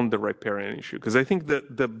specifically on the riparian issue, because I think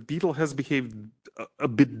that the beetle has behaved a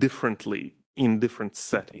bit differently in different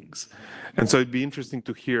settings. And so it'd be interesting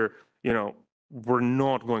to hear, we're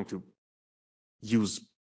not going to use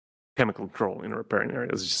chemical control in riparian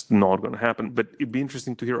areas. It's just not going to happen. But it'd be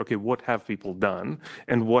interesting to hear, okay, what have people done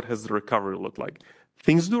and what has the recovery looked like?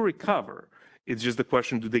 Things do recover. It's just the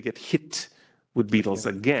question, do they get hit with beetles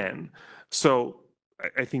again? So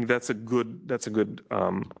I think that's a good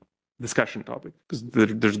discussion topic, because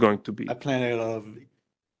there's going to be. I planted a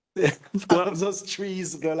lot of those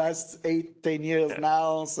trees the last 8-10 years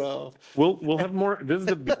now. So We'll have more. This is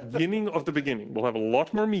the beginning of the beginning. We'll have a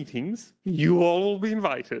lot more meetings. You all will be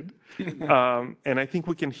invited. And I think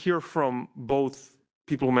we can hear from both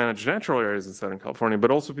people who manage natural areas in Southern California,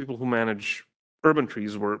 but also people who manage urban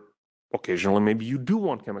trees where occasionally maybe you do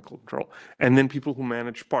want chemical control. And then people who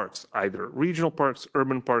manage parks, either regional parks,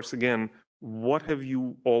 urban parks. Again, what have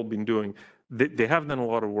you all been doing? They have done a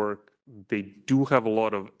lot of work. They do have a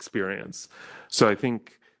lot of experience. So I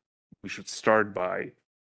think we should start by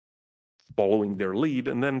following their lead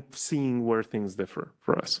and then seeing where things differ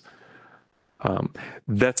for us.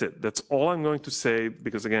 That's it. That's all I'm going to say,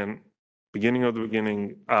 because again, beginning of the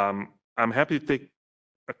beginning, I'm happy to take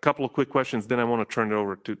a couple of quick questions. Then I want to turn it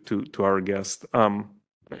over to our guest.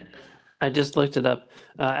 I just looked it up.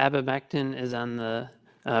 Abamectin is on the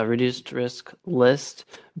reduced risk list,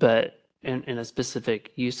 but in a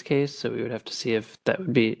specific use case. So we would have to see if that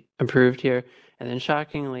would be approved here. And then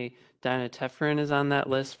shockingly, Dinotefuran is on that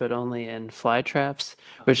list, but only in fly traps,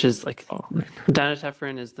 which is like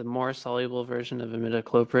Dinotefuran is the more soluble version of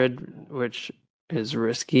imidacloprid, which is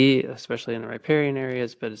risky, especially in the riparian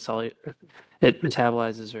areas, but it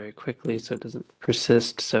metabolizes very quickly, so it doesn't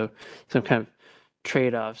persist. So some kind of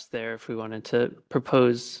trade-offs there. If we wanted to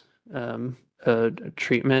propose a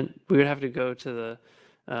treatment, we would have to go to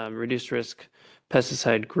the reduced risk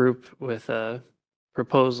pesticide group with a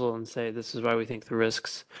proposal and say this is why we think the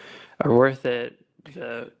risks are worth it.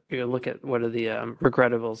 You look at what are the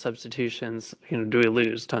regrettable substitutions. Do we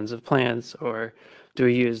lose tons of plants, or do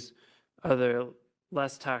we use other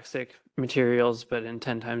less toxic materials but in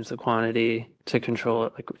 10 times the quantity to control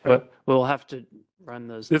it? Like we'll have to run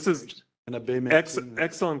those. This is And a bay mixing.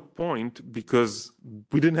 excellent point, because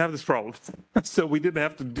we didn't have this problem. So we didn't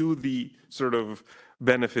have to do the sort of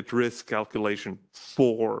benefit risk calculation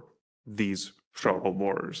for these shuttle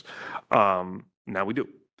borers. Now we do.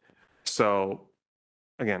 So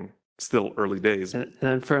again, still early days.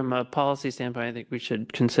 And from a policy standpoint, I think we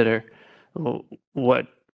should consider what,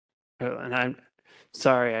 and I'm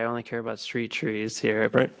sorry, I only care about street trees here,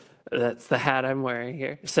 but Right. that's the hat I'm wearing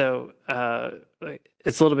here. So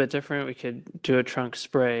it's a little bit different. We could do a trunk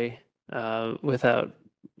spray without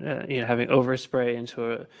having overspray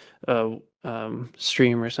into a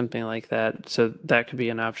stream or something like that. So that could be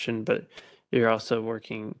an option, but you're also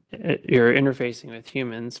you're interfacing with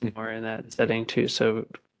humans more in that setting too. So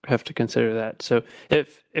have to consider that. So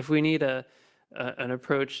if we need an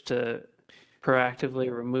approach to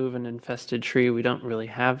proactively remove an infested tree, we don't really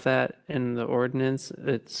have that in the ordinance.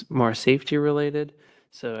 It's more safety related.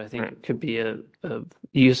 So I think it could be a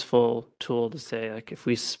useful tool to say, like, if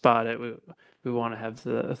we spot it, we want to have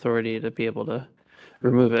the authority to be able to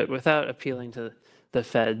remove it without appealing to the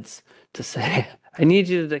feds to say, I need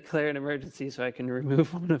you to declare an emergency so I can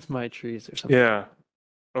remove one of my trees or something. Yeah.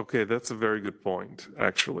 Okay, that's a very good point,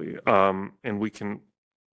 actually. And we can,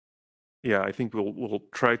 I think we'll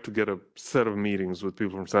try to get a set of meetings with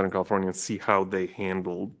people from Southern California and see how they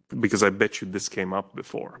handled, because I bet you this came up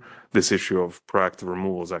before. This issue of proactive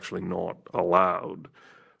removal is actually not allowed.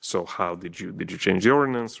 So how did you change the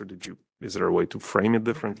ordinance, or is there a way to frame it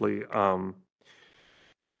differently?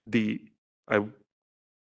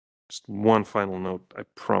 Just one final note, I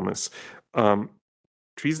promise.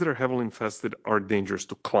 Trees that are heavily infested are dangerous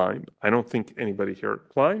to climb. I don't think anybody here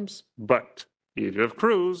climbs, but if you have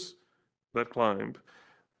crews that climb,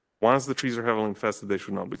 once the trees are heavily infested, they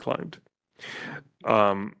should not be climbed.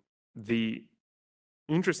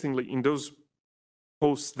 Interestingly, in those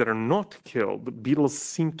posts that are not killed, the beetles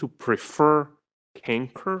seem to prefer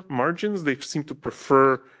canker margins. They seem to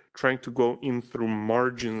prefer trying to go in through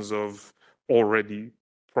margins of already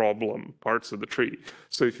problem parts of the tree.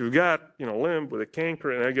 So if you've got limb with a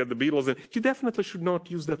canker and I get the beetles in, you definitely should not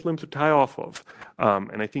use that limb to tie off of.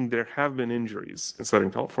 And I think there have been injuries in Southern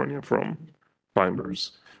California from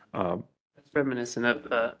climbers. That's reminiscent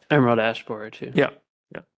of emerald ash borer too. Yeah,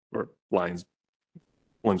 or limbs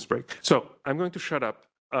break. So I'm going to shut up.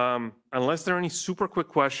 Unless there are any super quick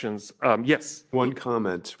questions. Yes. One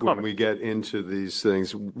comment. When we get into these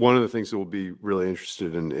things, one of the things that we'll be really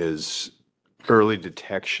interested in is early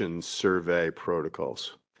detection survey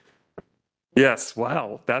protocols. Yes.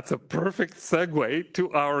 Wow. That's a perfect segue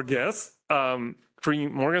to our guest,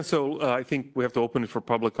 Morgan. So I think we have to open it for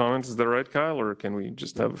public comments. Is that right, Kyle? Or can we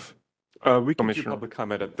just have We can do public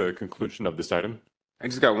comment at the conclusion of this item. I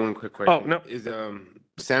just got one quick question. Oh, no. Is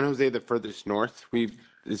San Jose the furthest north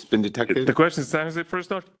it's been detected? The question is San Jose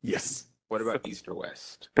first north? Yes. What about east or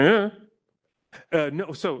west? Yeah. Good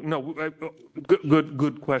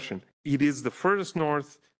question. It is the furthest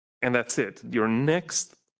north, and that's it. Your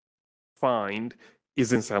next find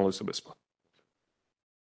is in San Luis Obispo.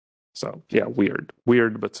 So yeah, weird,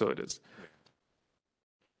 but so it is.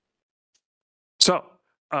 So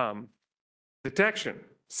detection,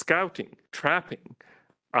 scouting, trapping.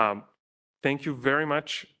 Thank you very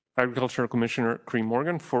much, Agricultural Commissioner Cream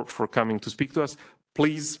Morgan, for coming to speak to us.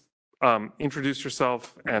 Please introduce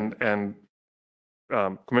yourself, and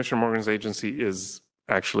Commissioner Morgan's agency is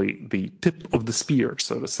actually the tip of the spear,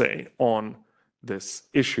 so to say, on this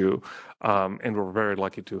issue. And we're very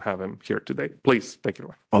lucky to have him here today. Please, take it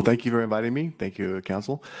away. Well, thank you for inviting me. Thank you,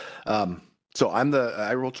 Council. So I'm the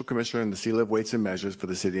Agricultural Commissioner in the Sea Live Weights and Measures for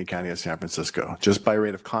the City and County of San Francisco. Just by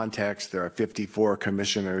rate of context, there are 54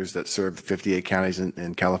 commissioners that serve 58 counties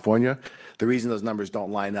in California. The reason those numbers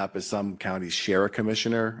don't line up is some counties share a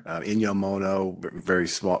commissioner. Inyo-Mono, very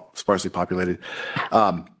small, sparsely populated.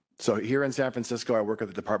 So here in San Francisco, I work at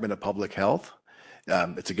the Department of Public Health.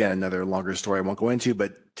 It's again another longer story I won't go into,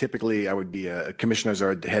 but typically I would be commissioners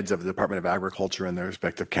are heads of the Department of Agriculture in their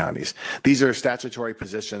respective counties. These are statutory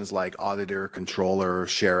positions like auditor, controller,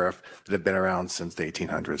 sheriff that have been around since the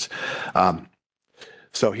 1800s.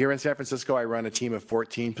 So here in San Francisco, I run a team of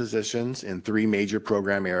 14 positions in 3 major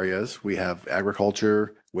program areas. We have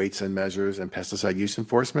agriculture, weights and measures, and pesticide use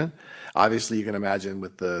enforcement. Obviously, you can imagine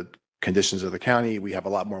with the conditions of the county, we have a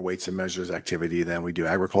lot more weights and measures activity than we do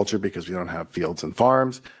agriculture because we don't have fields and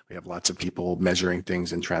farms. We have lots of people measuring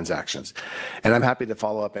things and transactions. And I'm happy to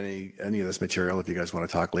follow up any of this material if you guys want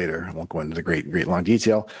to talk later. I won't go into the great long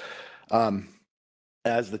detail.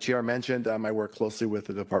 As the chair mentioned, I work closely with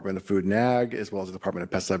the Department of Food and Ag as well as the Department of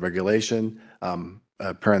Pesticide Regulation.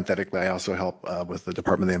 Parenthetically, I also help with the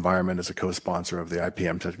Department of the Environment as a co-sponsor of the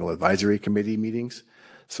IPM Technical Advisory Committee meetings.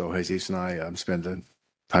 So Jesus and I spend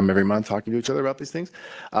time every month talking to each other about these things.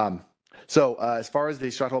 As far as the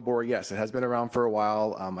shot hole borer, yes, it has been around for a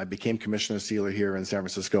while. I became commissioner sealer here in San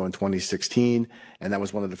Francisco in 2016, and that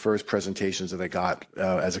was one of the first presentations that I got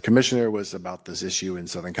as a commissioner was about this issue in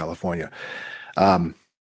Southern California. And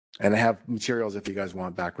I have materials if you guys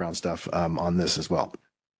want background stuff on this as well.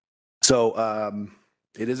 So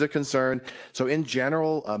it is a concern. So in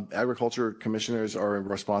general, agriculture commissioners are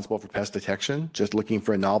responsible for pest detection, just looking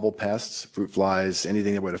for novel pests, fruit flies,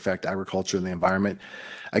 anything that would affect agriculture and the environment.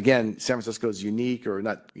 Again, San Francisco is unique, or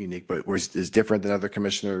not unique, but is different than other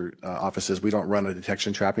commissioner offices. We don't run a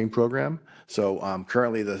detection trapping program. So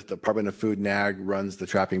currently the Department of Food and Ag runs the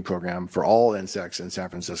trapping program for all insects in San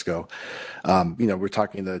Francisco. We're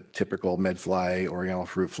talking the typical medfly, oriental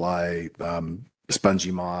fruit fly,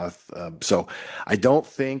 spongy moth. So I don't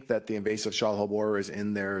think that the invasive shot hole borer is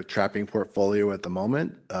in their trapping portfolio at the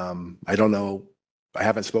moment. I don't know. I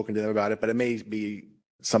haven't spoken to them about it, but it may be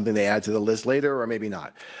something they add to the list later, or maybe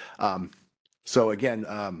not. So again,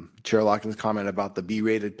 Chair Locken's comment about the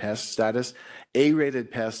B-rated pest status.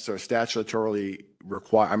 A-rated pests are statutorily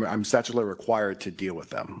required. I'm statutorily required to deal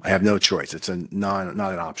with them. I have no choice. It's not an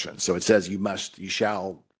option. So it says you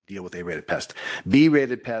shall deal with A-rated pests.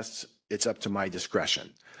 B-rated pests, it's up to my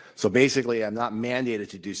discretion. So basically, I'm not mandated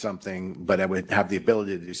to do something, but I would have the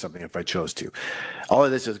ability to do something if I chose to. All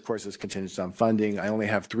of this, of course, is contingent on funding. I only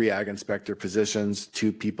have 3 ag inspector positions,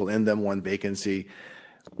 2 people in them, 1 vacancy.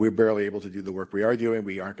 We're barely able to do the work we are doing.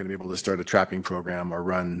 We aren't going to be able to start a trapping program or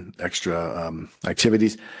run extra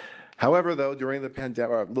activities. However, though, during the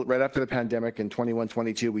pandemic, right after the pandemic in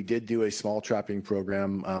 21-22, we did do a small trapping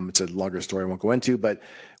program. It's a longer story I won't go into, but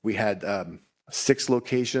we had 6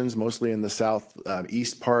 locations, mostly in the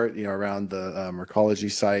southeast part, around the Recology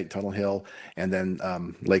site, Tunnel Hill, and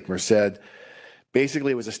then Lake Merced.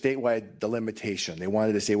 Basically, it was a statewide delimitation. They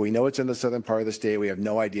wanted to say, we know it's in the southern part of the state. We have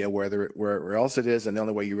no idea where else it is. And the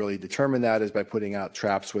only way you really determine that is by putting out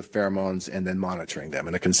traps with pheromones and then monitoring them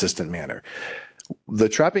in a consistent manner. The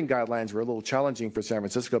trapping guidelines were a little challenging for San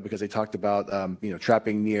Francisco because they talked about,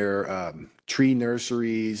 trapping near tree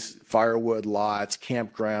nurseries, firewood lots,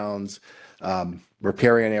 campgrounds,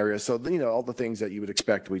 riparian areas. So, all the things that you would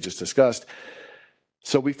expect we just discussed.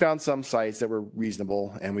 So we found some sites that were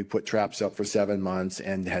reasonable, and we put traps up for 7 months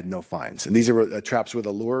and had no fines. And these are traps with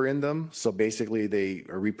a lure in them. So basically, they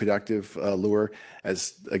are reproductive lure.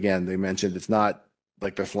 As again, they mentioned, it's not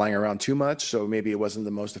like they're flying around too much. So maybe it wasn't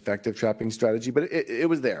the most effective trapping strategy, but it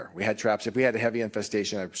was there. We had traps. If we had a heavy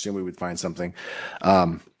infestation, I presume we would find something.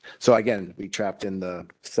 So again, we trapped in the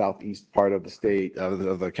southeast part of the state,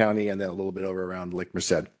 of the county, and then a little bit over around Lake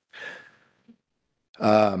Merced.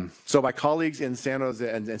 So my colleagues in San Jose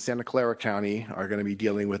and Santa Clara County are going to be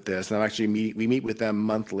dealing with this, and I'm actually we meet with them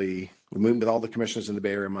monthly. We meet with all the commissioners in the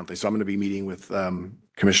Bay Area monthly. So I'm going to be meeting with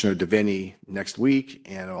Commissioner DeVinny next week,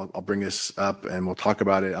 and I'll bring this up and we'll talk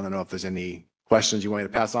about it. I don't know if there's any questions you want me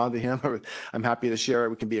to pass on to him. I'm happy to share it.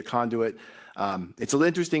 We can be a conduit. It's an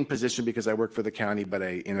interesting position because I work for the county, but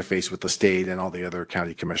I interface with the state and all the other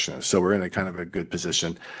county commissioners. So we're in a kind of a good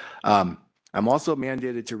position. I'm also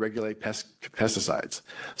mandated to regulate pesticides.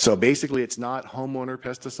 So basically, it's not homeowner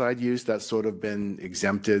pesticide use. That's sort of been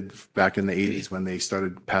exempted back in the 80s when they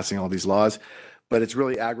started passing all these laws. But it's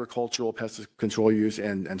really agricultural pest control use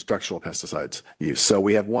and structural pesticides use. So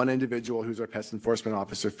we have one individual who's our pest enforcement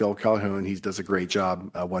officer, Phil Calhoun. He does a great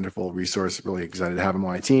job, a wonderful resource. Really excited to have him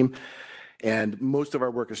on my team. And most of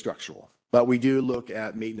our work is structural. But we do look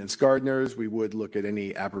at maintenance gardeners. We would look at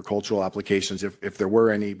any agricultural applications if there were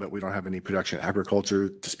any, but we don't have any production agriculture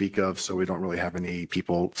to speak of, so we don't really have any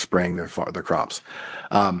people spraying their crops.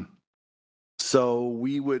 So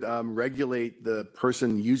we would regulate the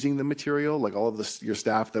person using the material, like all of your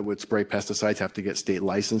staff that would spray pesticides have to get state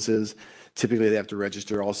licenses. Typically, they have to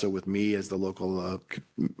register also with me as the local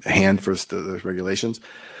hand for the regulations.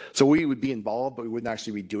 So we would be involved, but we wouldn't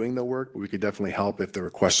actually be doing the work. But we could definitely help if there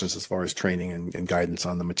were questions as far as training and guidance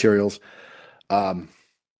on the materials.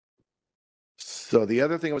 So the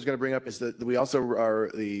other thing I was going to bring up is that we also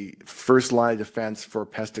are the first line of defense for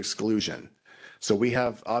pest exclusion. So we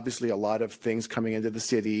have obviously a lot of things coming into the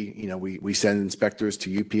city. You know, we send inspectors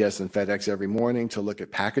to UPS and FedEx every morning to look at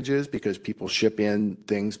packages because people ship in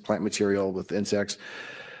things, plant material with insects.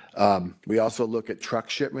 We also look at truck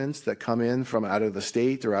shipments that come in from out of the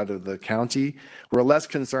state or out of the county. We're less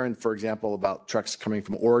concerned, for example, about trucks coming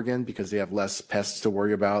from Oregon because they have less pests to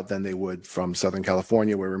worry about than they would from Southern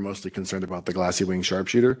California, where we're mostly concerned about the glassy wing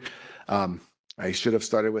sharpshooter. I should have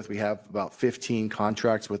started with, we have about 15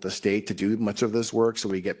 contracts with the state to do much of this work. So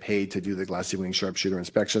we get paid to do the glassy wing sharpshooter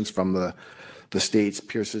inspections from the state's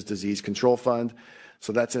Pierce's Disease Control Fund.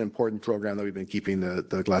 So that's an important program that we've been keeping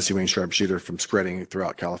the glassy wing sharpshooter from spreading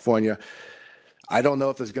throughout California. I don't know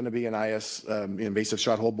if there's going to be an invasive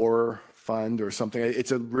shot hole borer fund or something.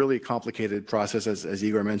 It's a really complicated process, as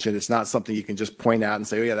Igor mentioned. It's not something you can just point out and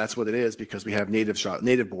say, oh yeah, that's what it is, because we have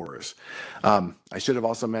native borers. I should have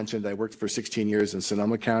also mentioned I worked for 16 years in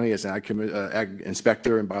Sonoma County as an ag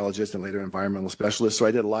inspector and biologist and later environmental specialist. So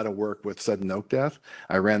I did a lot of work with sudden oak death.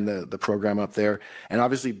 I ran the program up there. And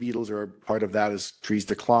obviously beetles are part of that. As trees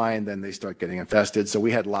decline, then they start getting infested. So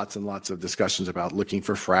we had lots and lots of discussions about looking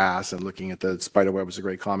for frass and looking at the spider web was a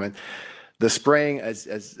great comment. The spraying,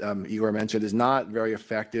 as Igor mentioned, is not very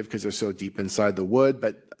effective because they're so deep inside the wood.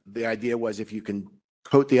 But the idea was if you can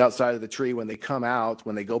coat the outside of the tree, when they come out,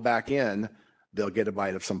 when they go back in, they'll get a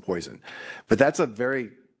bite of some poison. But that's a very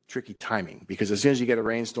tricky timing because as soon as you get a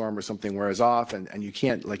rainstorm or something wears off and you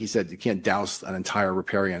can't, like he said, you can't douse an entire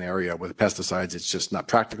riparian area with pesticides. It's just not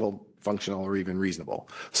practical, functional, or even reasonable.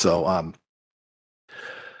 So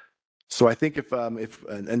I think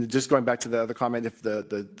and just going back to the other comment, if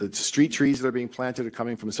the street trees that are being planted are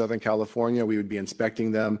coming from Southern California, we would be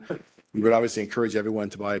inspecting them. We would obviously encourage everyone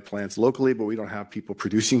to buy plants locally, but we don't have people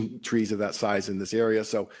producing trees of that size in this area.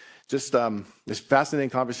 So just this fascinating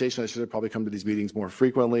conversation. I should have probably come to these meetings more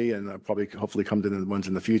frequently and hopefully come to the ones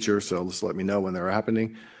in the future. So just let me know when they're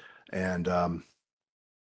happening. And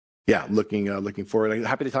yeah, looking forward. I'm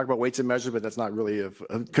happy to talk about weights and measures, but that's not really of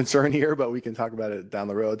concern here, but we can talk about it down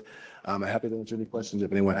the road. I'm happy to answer any questions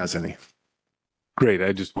if anyone has any. Great.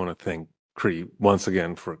 I just want to thank Cree once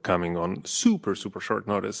again for coming on super short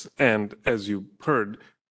notice. And as you heard,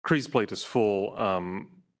 Cree's plate is full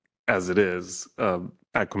as it is.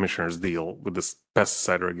 Ag commissioners deal with this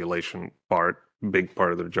pesticide regulation part, big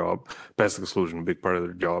part of their job, pest exclusion, big part of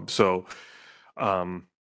their job. So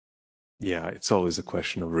yeah, it's always a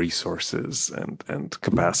question of resources and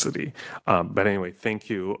capacity. But anyway, thank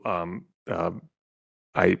you.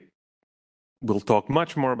 I will talk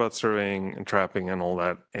much more about surveying and trapping and all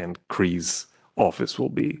that, and Cree's office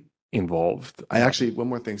will be involved. One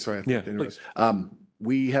more thing, sorry. Yeah, please.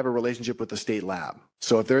 We have a relationship with the state lab.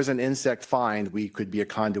 So if there's an insect find, we could be a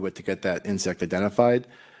conduit to get that insect identified.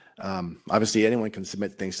 Obviously, anyone can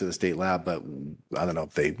submit things to the state lab, but I don't know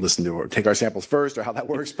if they listen to or take our samples first or how that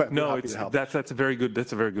works. But no, that's a very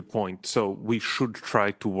good point. So we should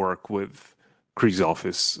try to work with Cree's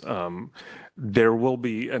office. There will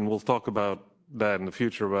be, and we'll talk about that in the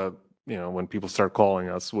future. About when people start calling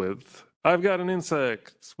us with, "I've got an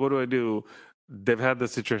insect. What do I do?" They've had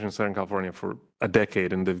this situation in Southern California for a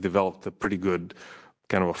decade, and they've developed a pretty good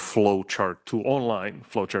kind of a flow chart tool, online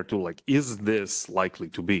flow chart tool. Like, is this likely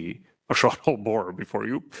to be a shot hole borer before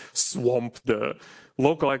you swamp the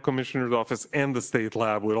local ag commissioner's office and the state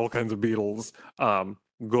lab with all kinds of beetles?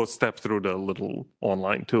 Go step through the little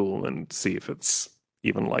online tool and see if it's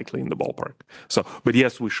even likely in the ballpark. So, but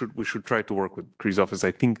yes, we should try to work with Cree's office.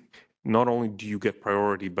 I think not only do you get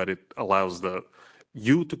priority, but it allows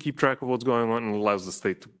you to keep track of what's going on and allows the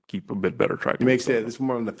state to keep a bit better track. It makes it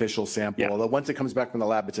more of an official sample. Although once it comes back from the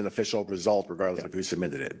lab, it's an official result regardless of who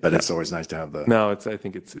submitted it. But it's always nice to have the. No, I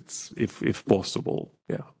think it's if possible,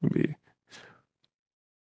 yeah, maybe.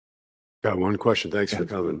 Got one question. Thanks for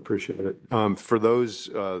coming. Appreciate it. For those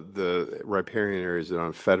the riparian areas that are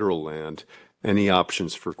on federal land, any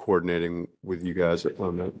options for coordinating with you guys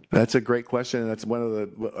on that? That's a great question. And that's one of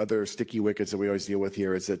the other sticky wickets that we always deal with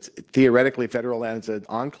here is that theoretically federal land is an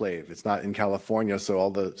enclave. It's not in California. So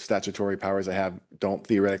all the statutory powers I have don't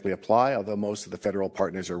theoretically apply, although most of the federal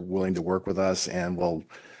partners are willing to work with us and will.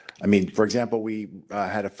 I mean, for example, we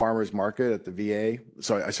had a farmer's market at the VA.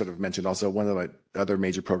 So I sort of mentioned also one of my other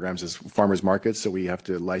major programs is farmers markets. So we have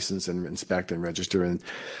to license and inspect and register and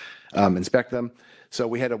inspect them. So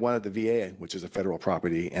we had one at the VA, which is a federal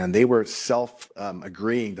property, and they were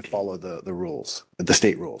agreeing to follow the rules, the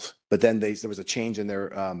state rules. But then there was a change in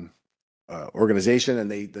their organization, and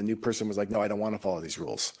the new person was like, no, I don't want to follow these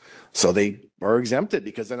rules. So they are exempted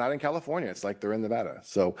because they're not in California. It's like they're in Nevada.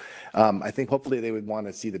 So I think hopefully they would want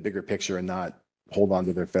to see the bigger picture and not hold on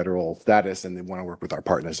to their federal status, and they want to work with our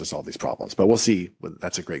partners to solve these problems. But we'll see.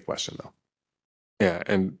 That's a great question, though. Yeah,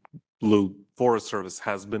 and Lou, Forest Service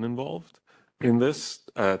has been involved in this,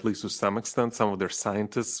 at least to some extent. Some of their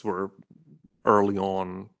scientists were early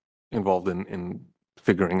on involved in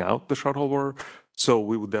figuring out the short haul borer. So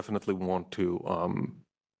we would definitely want to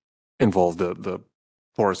involve the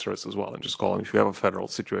Forest Service as well, and just call them if you have a federal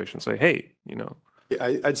situation. Say, hey,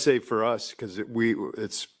 I'd say for us, because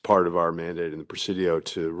it's part of our mandate in the Presidio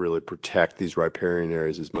to really protect these riparian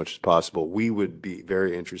areas as much as possible. We would be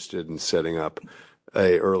very interested in setting up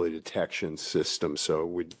a early detection system. So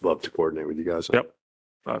we'd love to coordinate with you guys. Yep.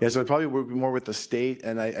 Yeah, so it probably would be more with the state.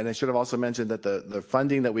 And I should have also mentioned that the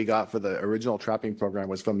funding that we got for the original trapping program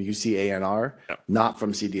was from UCANR, not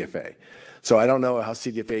from CDFA. So I don't know how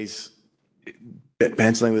CDFA's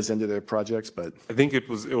penciling this into their projects, but I think it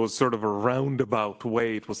was sort of a roundabout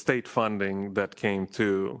way. It was state funding that came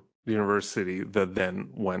to the university that then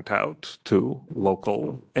went out to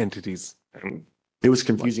local entities. And it was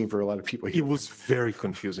confusing for a lot of people. It was very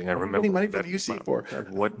confusing. I remember getting money from the UC for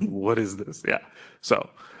what is this? Yeah. So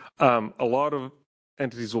a lot of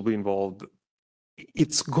entities will be involved.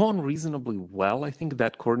 It's gone reasonably well. I think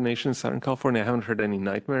that coordination in Southern California. I haven't heard any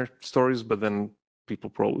nightmare stories, but then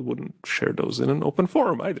people probably wouldn't share those in an open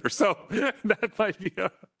forum either. So that might be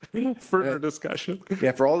a further discussion.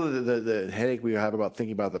 Yeah, for all of the headache we have about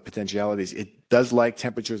thinking about the potentialities, it does like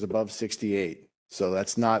temperatures above 68. So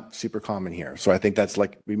that's not super common here. So I think that's,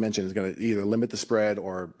 like we mentioned, is going to either limit the spread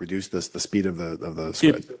or reduce the speed of the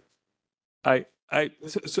spread.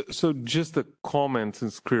 So just a comment,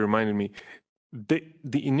 since Cree reminded me,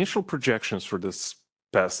 the initial projections for this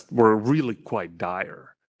pest were really quite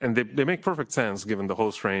dire. And they make perfect sense given the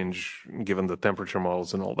host range, given the temperature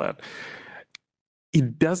models and all that.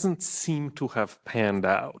 It doesn't seem to have panned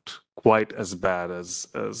out quite as bad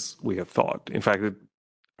as we had thought. In fact,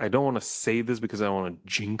 I don't want to say this because I don't want to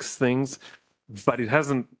jinx things, but it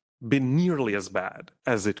hasn't been nearly as bad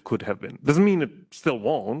as it could have been. Doesn't mean it still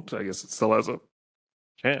won't. I guess it still has a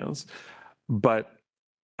chance. But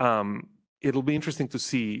it'll be interesting to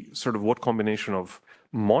see sort of what combination of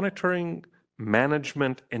monitoring,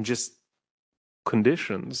 management, and just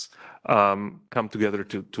conditions come together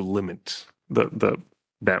to limit the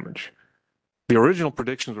damage. The original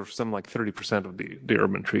predictions were for something like 30% of the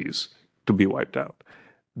urban trees to be wiped out.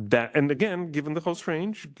 And again, given the host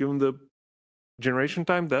range, given the generation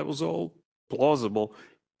time, that was all plausible.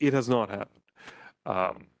 It has not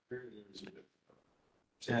happened.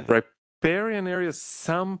 Riparian areas,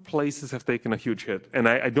 some places have taken a huge hit. And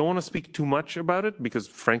I don't want to speak too much about it because,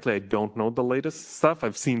 frankly, I don't know the latest stuff.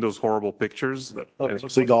 I've seen those horrible pictures.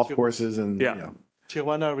 Mostly golf courses and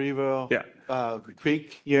Tijuana River,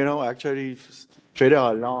 Creek, actually straight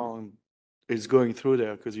along is going through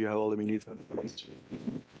there because you have all the military.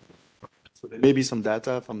 So there may be some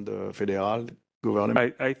data from the federal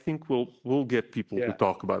government. I think we'll get people to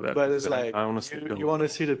talk about that. But it's like, I honestly you want to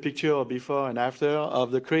see the picture of before and after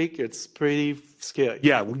of the creek, it's pretty scary.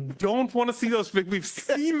 Yeah, we don't want to see those pictures. We've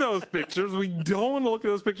seen those pictures. We don't want to look at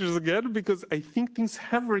those pictures again because I think things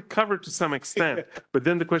have recovered to some extent. But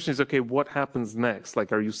then the question is, okay, what happens next?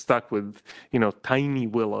 Like, are you stuck with, tiny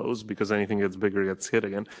willows because anything gets bigger gets hit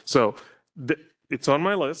again? So it's on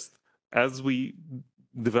my list. As we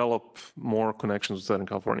develop more connections with Southern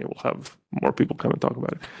California, we'll have more people come and talk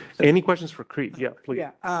about it. Any questions for Crete? Yeah, please.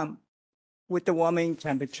 Yeah. With the warming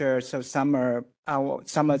temperature, so our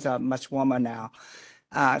summers are much warmer now.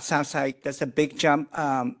 Sounds like there's a big jump.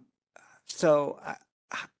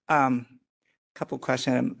 Couple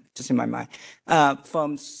questions just in my mind.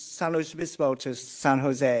 From San Luis Obispo to San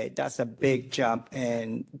Jose, that's a big jump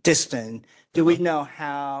in distance. Do we know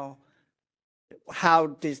how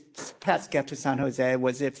these pets get to San Jose?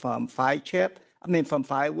 Was it from from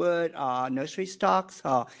firewood or nursery stocks?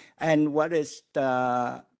 And what is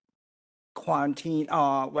the quarantine,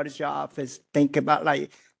 or what is your office think about,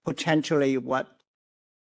 like, potentially what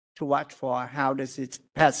to watch for? How does its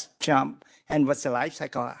pets jump? And what's the life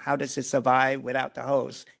cycle? How does it survive without the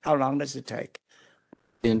host? How long does it take?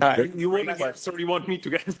 You want me to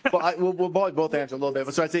get? We'll both answer a little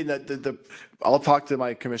bit. So I'd say that I'll talk to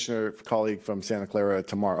my commissioner colleague from Santa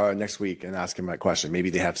Clara next week and ask him that question.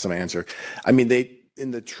 Maybe they have some answer. I mean,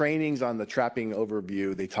 in the trainings on the trapping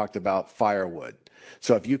overview, they talked about firewood.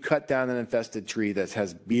 So if you cut down an infested tree that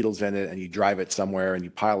has beetles in it and you drive it somewhere and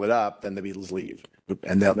you pile it up, then the beetles leave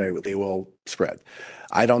and they will spread.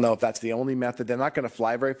 I don't know if that's the only method. They're not going to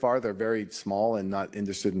fly very far. They're very small and not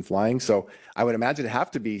interested in flying. So I would imagine it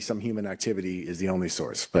have to be some human activity is the only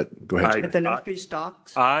source. But go ahead. At the nursery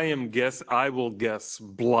stocks? I will guess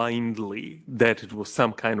blindly that it was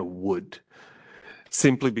some kind of wood,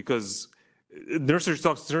 simply because nursery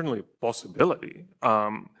stocks is certainly a possibility.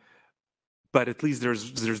 But at least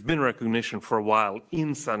there's been recognition for a while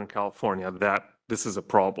in Southern California that this is a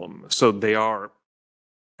problem. So they are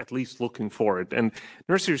at least looking for it. And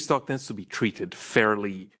nursery stock tends to be treated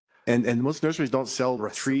fairly. And most nurseries don't sell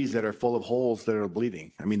trees that are full of holes that are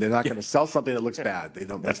bleeding. I mean, they're not going to sell something that looks bad. They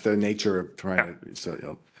don't. That's their nature of trying to. So, you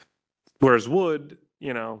know. Whereas wood,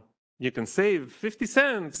 you can save 50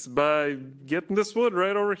 cents by getting this wood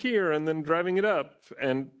right over here and then driving it up.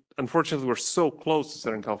 And unfortunately, we're so close to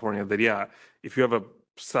Southern California that, if you have a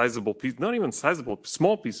sizable piece, not even sizable,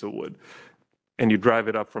 small piece of wood, and you drive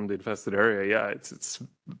it up from the infested area, it's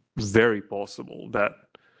very possible that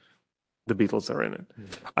the beetles are in it.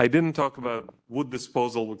 I didn't talk about wood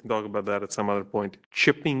disposal. We can talk about that at some other point.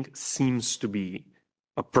 Chipping seems to be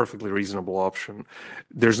a perfectly reasonable option.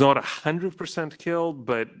 There's not 100% kill,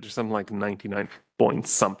 but there's something like 99 point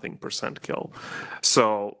something percent kill.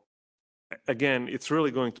 So again, it's really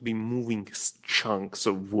going to be moving chunks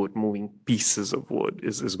of wood, moving pieces of wood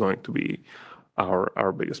is going to be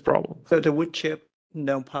our biggest problem. So the wood chip,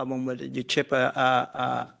 no problem with it. You chip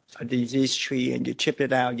a diseased tree and you chip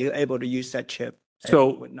it out, you're able to use that chip. So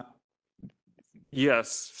whatnot.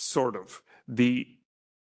 Yes, sort of. The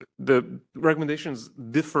recommendations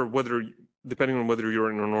differ depending on whether you're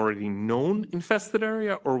in an already known infested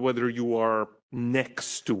area or whether you are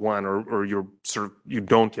next to one or you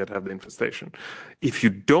don't yet have the infestation. If you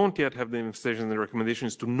don't yet have the infestation, the recommendation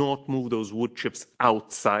is to not move those wood chips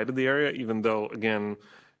outside of the area, even though, again,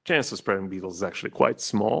 chance of spreading beetles is actually quite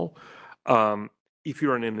small. If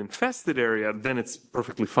you're in an infested area, then it's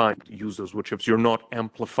perfectly fine to use those wood chips. You're not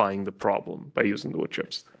amplifying the problem by using the wood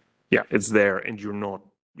chips. Yeah, it's there, and you're not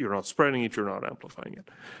spreading it, you're not amplifying it.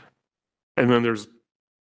 And then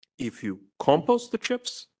if you compost the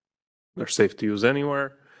chips, they're safe to use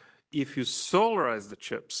anywhere. If you solarize the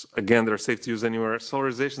chips, again, they're safe to use anywhere.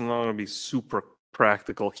 Solarization is not going to be super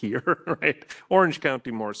practical here, right? Orange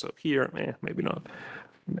County more so. Here, maybe not.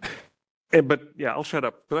 But I'll shut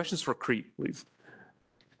up. Questions for Crete, please.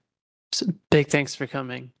 So big thanks for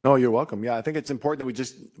coming. Oh, you're welcome. Yeah, I think it's important that we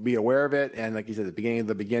just be aware of it. And like you said, at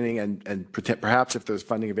the beginning, and perhaps if there's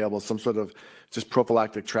funding available, some sort of just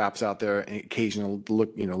prophylactic traps out there, and occasional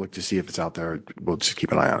look to see if it's out there. We'll just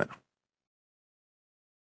keep an eye on it.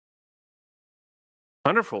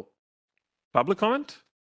 Wonderful. Public comment?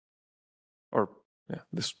 Or,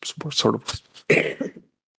 this sort of.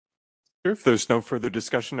 If there's no further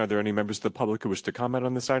discussion, are there any members of the public who wish to comment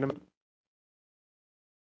on this item?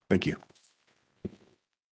 Thank you.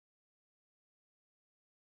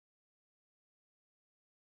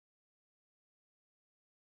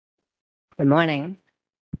 Good morning.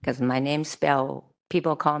 Because my name spelled,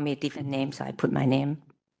 people call me different names, so I put my name.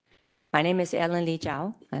 My name is Ellen Lee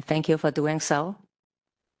Zhao. Thank you for doing so.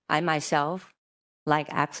 I myself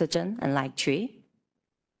like oxygen and like tree.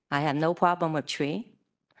 I have no problem with tree.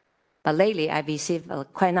 But lately, I've received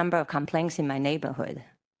quite a number of complaints in my neighborhood.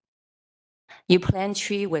 You plant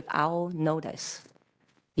tree without notice.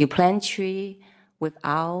 You plant tree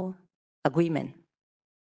without agreement.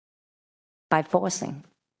 By forcing.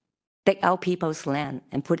 Take out people's land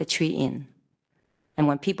and put a tree in. And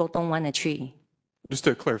when people don't want a tree. Just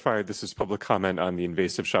to clarify, this is public comment on the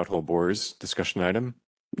invasive shout-hole borers discussion item?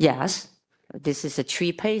 Yes, this is a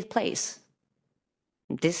tree place.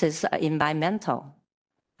 This is environmental.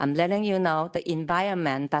 I'm letting you know the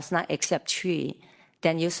environment does not accept tree.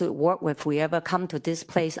 Then you should work with whoever come to this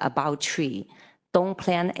place about tree. Don't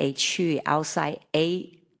plant a tree outside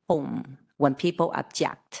a home when people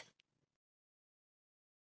object.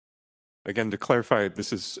 Again, to clarify,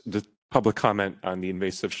 this is the public comment on the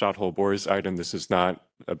invasive shout-hole borers item. This is not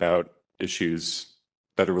about issues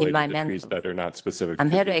that are related to trees that are not specific.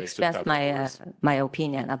 I'm here to express my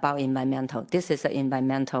opinion about environmental. This is an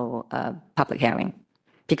environmental public hearing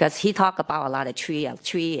because he talked about a lot of tree.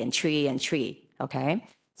 Okay,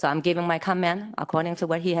 so I'm giving my comment according to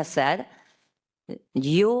what he has said.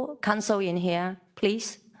 You council in here,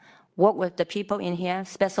 please work with the people in here,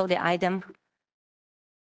 especially item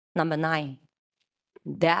number 9.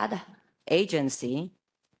 That agency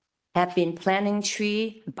have been planting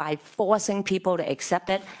tree by forcing people to accept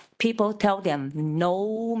it, People tell them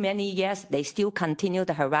no many years, they still continue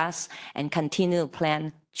to harass and continue to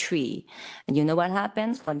plant tree. And you know what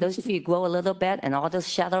happens? When those trees grow a little bit and all this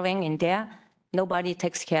shattering in there, nobody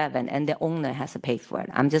takes care of it and the owner has to pay for it.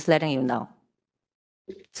 I'm just letting you know.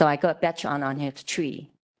 So I got batch on his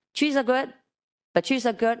tree. Trees are good, but trees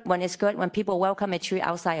are good when people welcome a tree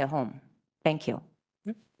outside a home. Thank you.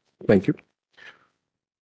 Thank you.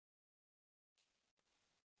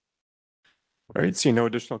 All right, seeing no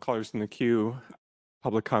additional callers in the queue,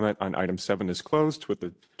 public comment on item 7 is closed. With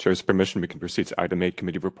the chair's permission, we can proceed to item 8,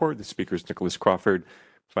 committee report. The speaker is Nicholas Crawford,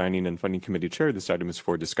 Planning and Funding Committee Chair. This item is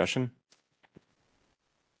for discussion.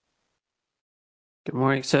 Good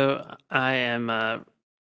morning. So I am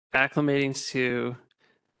acclimating to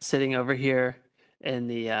sitting over here in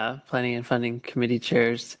the Planning and Funding Committee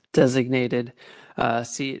Chair's designated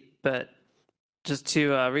seat. But just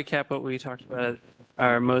to recap what we talked about at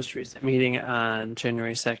our most recent meeting on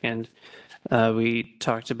January 2nd, we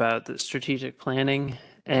talked about the strategic planning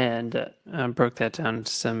and broke that down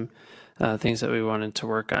into some things that we wanted to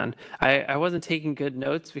work on. I wasn't taking good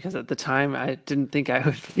notes because at the time I didn't think I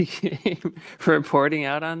would be reporting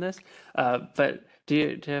out on this. But do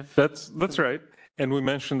you have? That's right. And we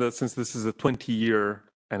mentioned that since this is a 20-year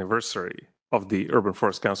anniversary of the Urban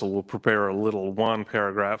Forest Council, we'll prepare a little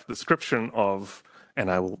one-paragraph description of, and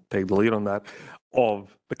I will take the lead on that,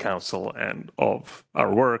 of the council and of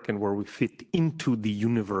our work and where we fit into the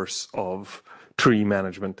universe of tree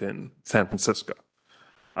management in San Francisco.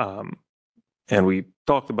 And we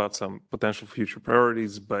talked about some potential future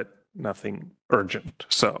priorities, but nothing urgent.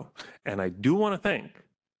 So, and I do want to thank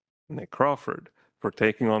Nick Crawford for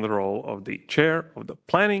taking on the role of the chair of the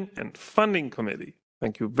Planning and Funding Committee.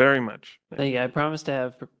 Thank you very much. Thank you. I promise to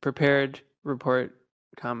have prepared report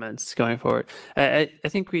comments going forward. I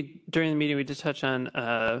think during the meeting we did touch on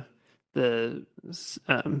the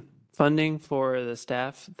funding for the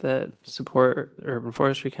staff that support Urban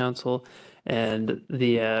Forestry Council and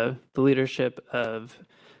the leadership of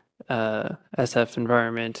SF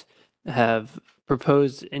Environment have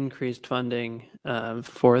proposed increased funding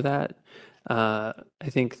for that. I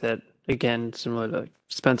think that, again, similar to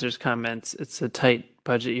Spencer's comments, it's a tight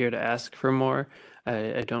budget year to ask for more.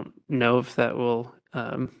 I don't know if that will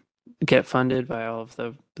get funded by all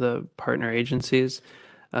of the partner agencies.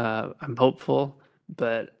 I'm hopeful,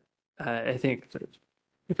 but I think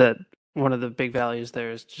that one of the big values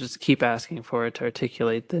there is to just keep asking for it to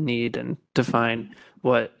articulate the need and define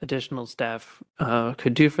what additional staff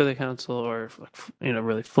could do for the council, or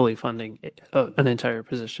really fully funding an entire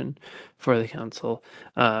position for the council,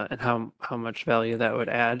 and how much value that would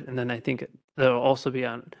add. And then I think it'll also be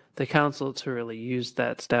on the council to really use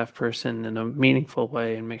that staff person in a meaningful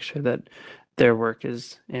way and make sure that their work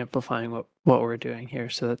is amplifying what we're doing here.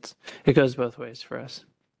 So it goes both ways for us.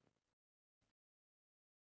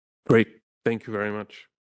 Great. Thank you very much,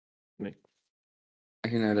 Nick. I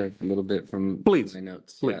can add a little bit from Please, my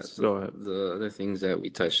notes. please, So go ahead. The other things that we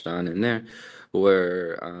touched on in there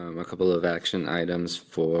were a couple of action items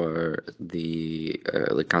for the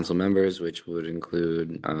council members, which would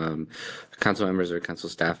include council members or council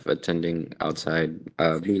staff attending outside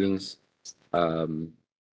meetings.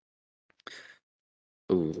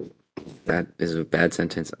 Ooh, that is a bad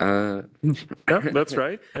sentence. Yeah, that's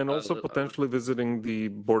right. And also potentially visiting the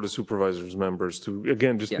Board of Supervisors members to,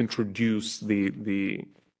 again, just introduce the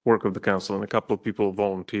work of the council. And a couple of people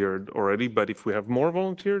volunteered already, but if we have more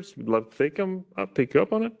volunteers, we'd love to take them up, take you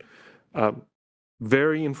up on it.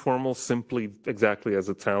 Very informal, simply exactly as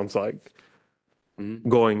it sounds like,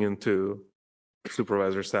 going into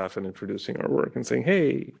supervisor staff and introducing our work and saying,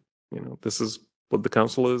 hey, this is what the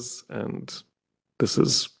council is, and this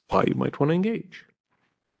is why you might want to engage.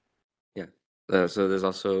 Yeah. So there's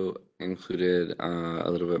also included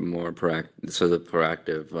a little bit more proactive, so the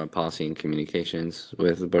proactive policy and communications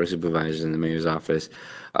with the Board of Supervisors and the Mayor's office.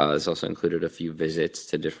 It's also included a few visits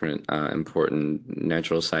to different important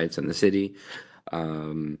natural sites in the city.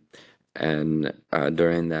 And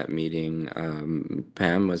during that meeting,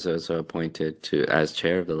 Pam was also appointed as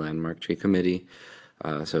chair of the Landmark Tree Committee.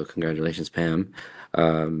 So congratulations, Pam.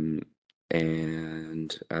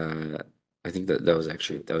 And I think that was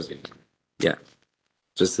it. Yeah,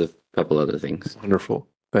 just a couple other things. Wonderful.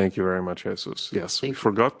 Thank you very much, Jesus. Yes, we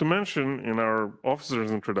forgot to mention in our officer's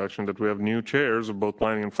introduction that we have new chairs of both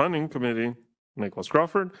Planning and Funding Committee, Nicholas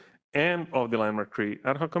Crawford, and of the Landmark Tree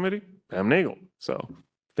Ad Hoc Committee, Pam Nagel. So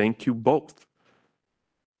thank you both.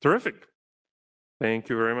 Terrific. Thank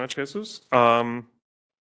you very much, Jesus.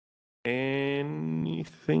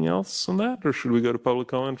 Anything else on that, or should we go to public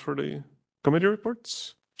comment for the committee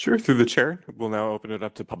reports? Sure, through the chair, we'll now open it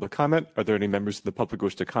up to public comment. Are there any members of the public who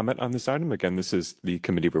wish to comment on this item? Again, this is the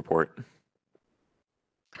committee report.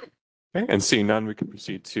 Okay, and seeing none, we can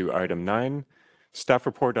proceed to item 9. Staff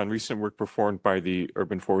report on recent work performed by the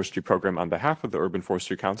Urban Forestry Program on behalf of the Urban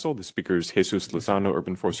Forestry Council. The speaker is Jesus Lozano,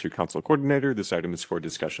 Urban Forestry Council Coordinator. This item is for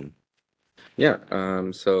discussion. Yeah,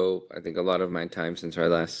 so I think a lot of my time since our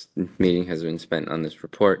last meeting has been spent on this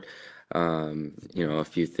report. A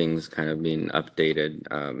few things kind of being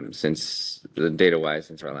updated since the data-wise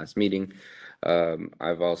since our last meeting.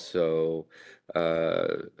 I've also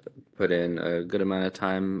put in a good amount of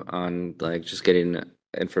time on just getting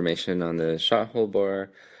information on the shot hole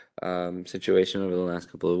bore situation over the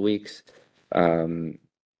last couple of weeks. A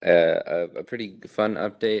pretty fun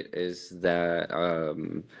update is that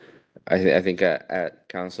I think at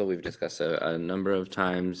council we've discussed a number of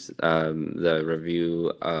times the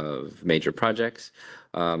review of major projects.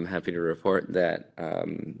 Happy to report that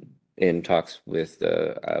in talks with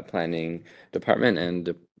the planning department and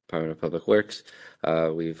Department of Public Works,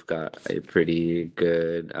 we've got a pretty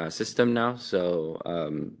good system now. So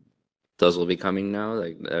those will be coming now.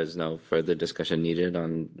 There's no further discussion needed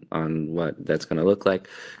on what that's going to look like.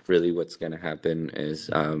 Really, what's going to happen is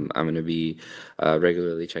I'm going to be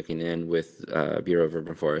regularly checking in with Bureau of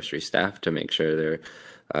Urban Forestry staff to make sure there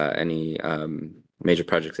are any major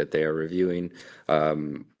projects that they are reviewing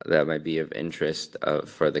that might be of interest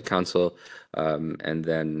for the council. And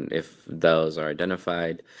then if those are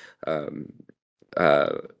identified,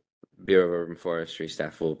 Bureau of Urban Forestry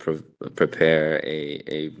staff will prepare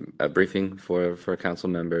a briefing for council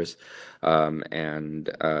members, and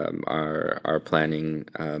our planning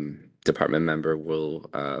department member will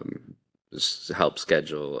help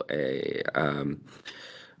schedule a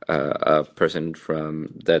person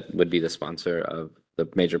that would be the sponsor of the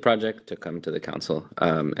major project to come to the council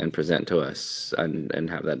and present to us and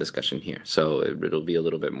have that discussion here. So it'll be a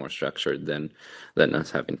little bit more structured than us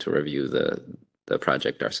having to review the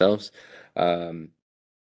project ourselves. What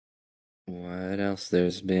else?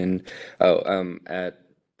 There's been at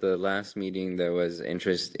the last meeting there was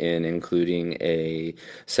interest in including a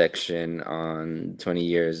section on 20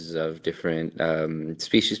 years of different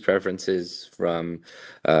species preferences from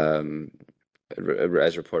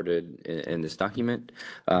as reported in this document.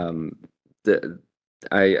 I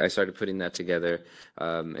started putting that together.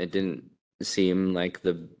 It didn't seem like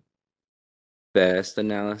the best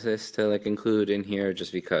analysis to include in here,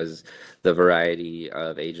 just because the variety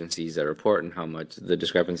of agencies that report and how much the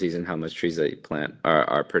discrepancies in how much trees they plant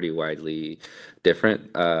are pretty widely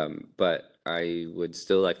different. But I would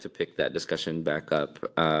still like to pick that discussion back up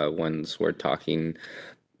once we're talking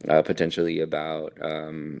potentially about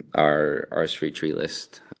our street tree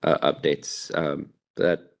list updates.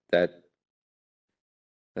 That's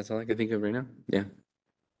all I can think of right now. Yeah.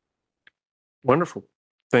 Wonderful.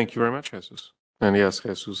 Thank you very much, Jesus. And yes,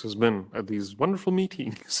 Jesus has been at these wonderful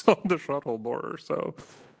meetings on the shuttle borer. So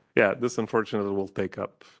yeah, this unfortunately will take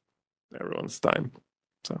up everyone's time.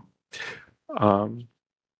 So oh,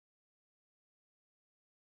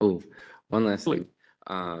 one last thing.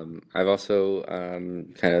 I've also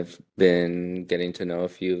kind of been getting to know a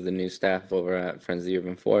few of the new staff over at Friends of the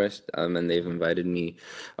Urban Forest, and they've invited me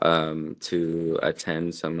to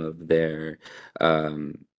attend some of their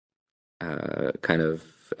kind of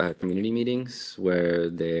community meetings where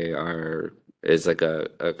is like a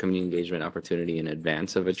community engagement opportunity in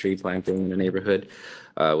advance of a tree planting in a neighborhood,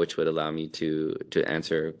 which would allow me to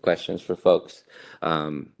answer questions for folks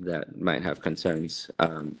that might have concerns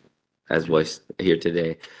as voiced here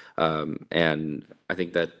today. And I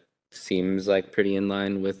think that seems like pretty in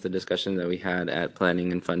line with the discussion that we had at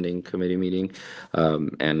planning and funding committee meeting.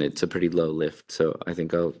 And it's a pretty low lift. So I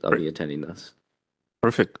think I'll be attending those.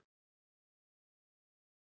 Perfect.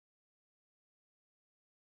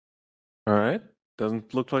 All right.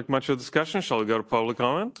 Doesn't look like much of a discussion. Shall we go to public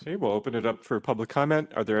comment? Okay, we'll open it up for public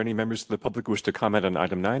comment. Are there any members of the public who wish to comment on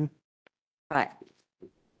item 9? Right.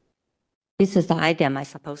 This is the item I'm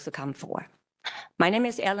supposed to come for. My name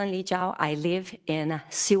is Ellen Li Zhao. I live in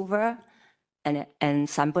Silver and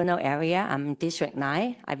San Bruno area. I'm District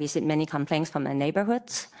 9. I visit many complaints from the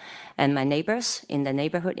neighborhoods and my neighbors in the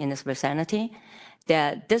neighborhood in this vicinity.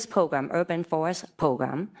 That this program, Urban Forest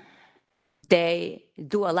Program, they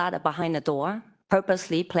do a lot of behind the door,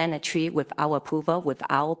 purposely plant a tree with our approval, with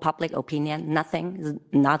our public opinion, nothing,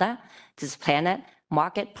 nada, just plant it,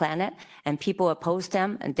 market, plant it, and people oppose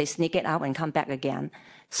them and they sneak it out and come back again.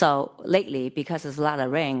 So lately, because there's a lot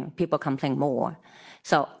of rain, people complain more.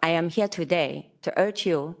 So I am here today to urge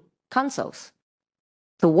you, councils,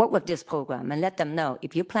 to work with this program and let them know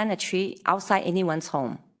if you plant a tree outside anyone's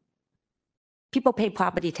home, People pay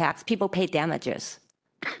property tax, people pay damages.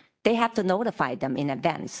 They have to notify them in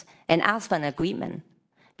advance and ask for an agreement.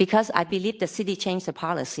 Because I believe the city changed the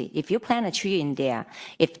policy. If you plant a tree in there,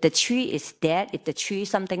 if the tree is dead, if the tree,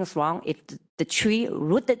 something's wrong, if the tree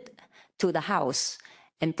rooted to the house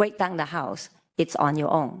and break down the house, it's on your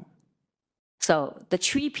own. So the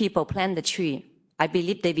tree people plant the tree. I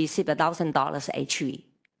believe they receive $1,000 a tree.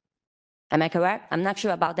 Am I correct? I'm not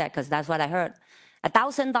sure about that because that's what I heard.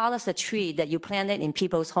 $1,000 a tree that you planted in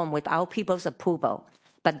people's home without people's approval.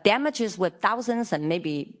 But damages with thousands and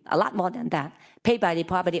maybe a lot more than that, paid by the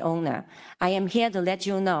property owner. I am here to let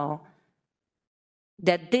you know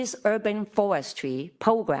that this urban forestry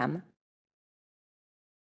program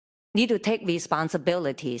need to take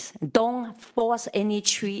responsibilities. Don't force any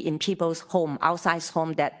tree in people's home, outside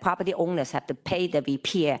home, that property owners have to pay the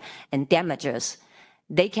repair and damages.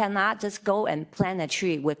 They cannot just go and plant a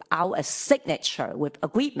tree without a signature with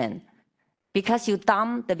agreement, because you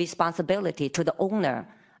dump the responsibility to the owner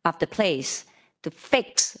of the place to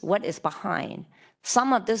fix what is behind.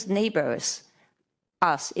 Some of these neighbors,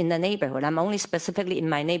 us in the neighborhood, I'm only specifically in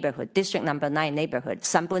my neighborhood, District Number 9 neighborhood,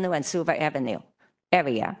 San Bruno and Silver Avenue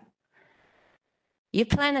area. You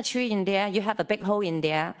plant a tree in there, you have a big hole in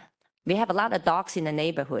there. We have a lot of dogs in the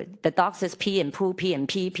neighborhood. The dogs just pee and poo, pee and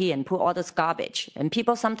pee, pee and poo, all this garbage. And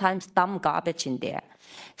people sometimes dump garbage in there.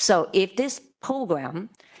 So if this program,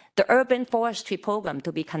 the urban forestry program,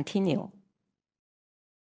 to be continued,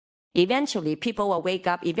 eventually people will wake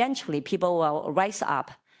up, eventually people will rise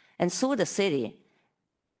up and sue the city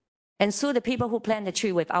and sue the people who plant the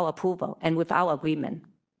tree without approval and without agreement.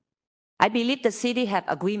 I believe the city have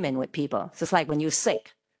agreement with people. It's like when you're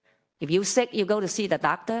sick. If you're sick, you go to see the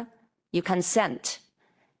doctor, you consent.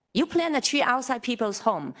 You plant a tree outside people's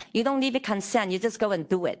home. You don't need a consent, you just go and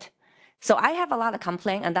do it. So I have a lot of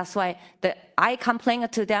complaint, and that's why I complain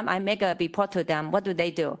to them, I make a report to them. What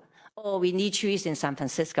do? Oh, we need trees in San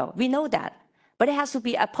Francisco. We know that. But it has to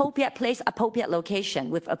be appropriate place, appropriate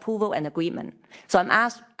location with approval and agreement. So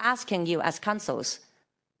I'm asking you as councils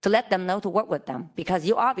to let them know to work with them, because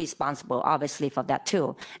you are responsible, obviously, for that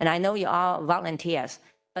too. And I know you are volunteers.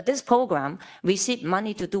 But this program receive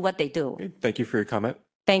money to do what they do. Okay, thank you for your comment.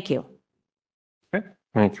 Thank you. Okay,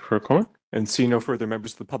 thank you for your comment. And see no further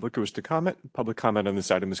members of the public who wish to comment. Public comment on this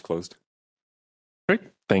item is closed. Great,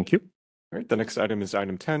 thank you. All right, the next item is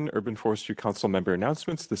item 10, Urban Forestry Council member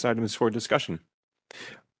announcements. This item is for discussion.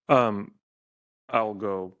 I'll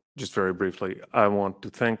go just very briefly. I want to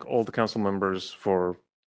thank all the council members for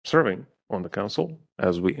serving on the council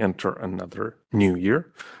as we enter another new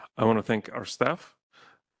year. I want to thank our staff,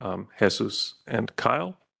 Jesus and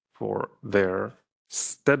Kyle, for their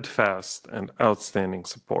steadfast and outstanding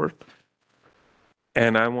support.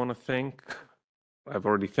 And I want to thank, I've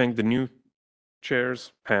already thanked the new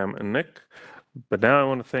chairs, Pam and Nick, but now I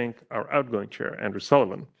want to thank our outgoing chair, Andrew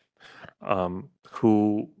Sullivan, from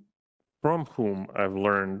whom I've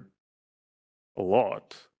learned a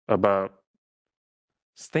lot about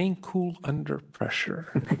staying cool under pressure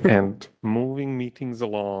and moving meetings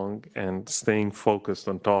along and staying focused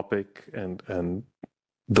on topic and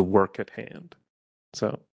the work at hand.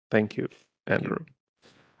 So thank you, Andrew.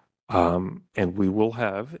 And we will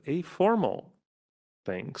have a formal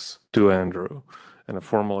thanks to Andrew and a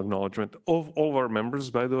formal acknowledgement of all of our members,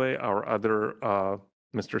 by the way, our other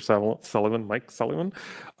Mr. Sullivan, Mike Sullivan.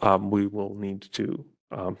 We will need to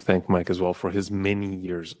thank Mike as well for his many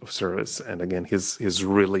years of service, and again his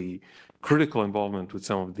really critical involvement with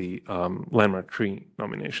some of the landmark tree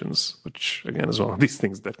nominations, which again is one of these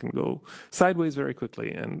things that can go sideways very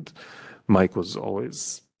quickly. And Mike was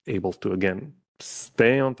always able to again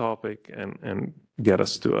stay on topic and get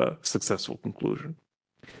us to a successful conclusion.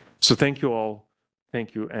 So thank you all.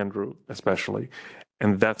 Thank you, Andrew, especially.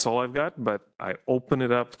 And that's all I've got, but I open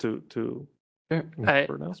it up to I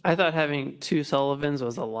thought having two Sullivans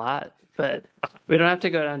was a lot, but we don't have to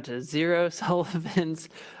go down to 0 Sullivans.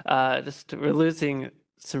 Just we're losing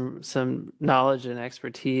some knowledge and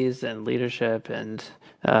expertise and leadership, and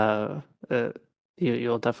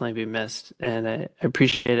you'll definitely be missed. And I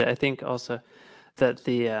appreciate it. I think also that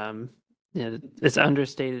it's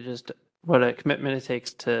understated just what a commitment it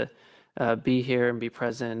takes to be here and be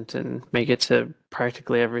present and make it to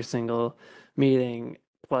practically every single meeting,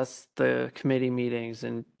 plus the committee meetings.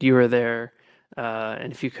 And you were there,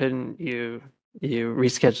 and if you couldn't, you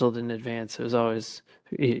rescheduled in advance. It was always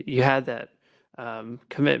you had that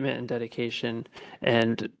commitment and dedication.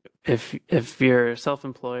 And if you're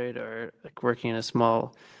self-employed or like working in a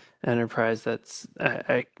small enterprise, that's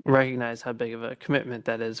I recognize how big of a commitment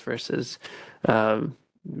that is versus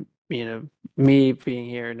me being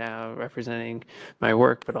here now representing my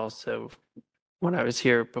work, but also when I was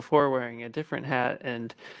here before wearing a different hat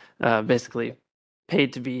and basically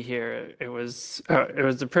paid to be here. It was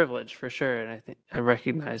a privilege for sure, and I think I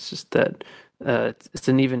recognize just that it's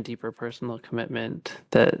an even deeper personal commitment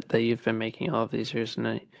that you've been making all of these years, and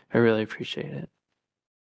I really appreciate it.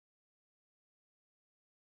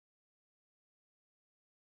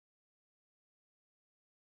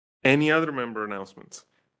 Any other member announcements?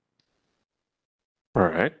 All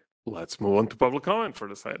right, let's move on to public comment for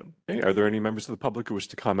this item. Okay, are there any members of the public who wish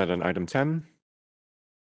to comment on item 10?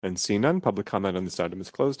 And seeing none, public comment on this item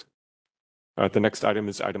is closed. The next item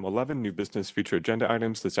is item 11, new business future agenda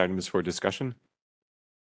items. This item is for discussion.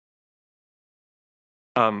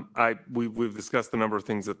 We've discussed a number of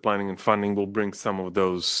things that planning and funding will bring some of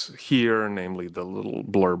those here, namely the little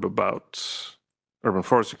blurb about Urban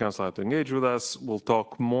Forestry Council, how to engage with us. We'll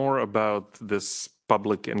talk more about this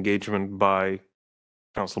public engagement by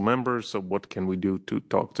council members. So what can we do to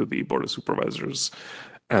talk to the Board of Supervisors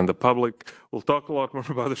and the public? We'll talk a lot more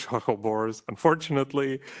about the shuttle bores,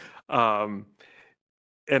 unfortunately. And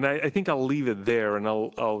I think I'll leave it there, and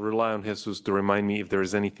I'll rely on Jesus to remind me if there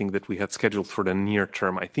is anything that we had scheduled for the near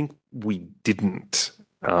term. I think we didn't.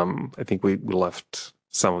 I think we left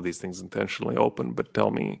some of these things intentionally open, but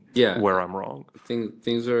tell me where I'm wrong. I think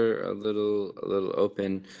things are a little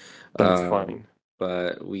open. That's fine.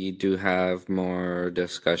 But we do have more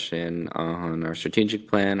discussion on our strategic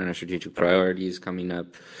plan and our strategic priorities coming up.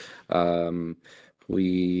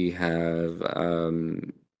 We have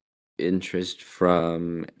interest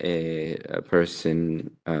from a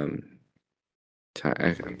person.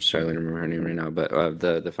 I'm struggling to remember her name right now, but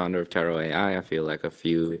the founder of Taro AI. I feel like a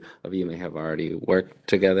few of you may have already worked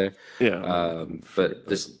together. Yeah. But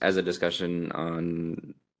this as a discussion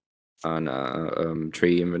on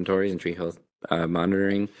tree inventories and tree health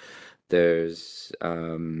monitoring. There's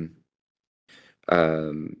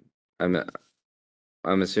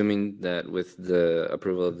I'm assuming that with the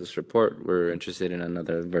approval of this report, we're interested in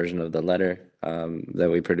another version of the letter that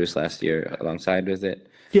we produced last year alongside with it.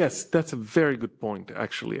 Yes, that's a very good point,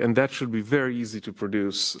 actually. And that should be very easy to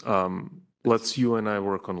produce. Let's you and I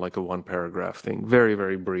work on like a one paragraph thing. Very,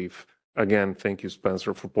 very brief. Again, thank you,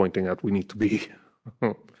 Spencer, for pointing out we need to be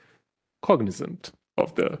cognizant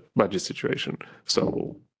of the budget situation.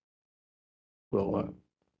 So we'll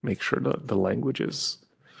make sure that the language is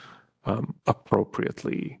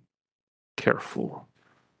appropriately careful.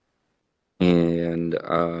 And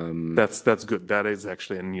that's good. That is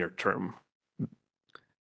actually a near term.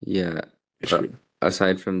 Yeah. Issue.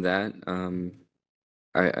 Aside from that,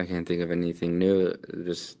 I can't think of anything new.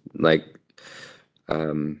 Just like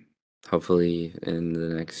hopefully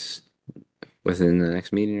within the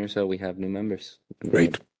next meeting or so, we have new members.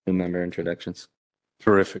 Great. New member introductions.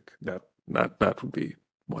 Terrific. That would be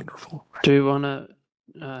wonderful. Do we want to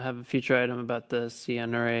have a future item about the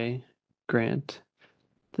CNRA grant?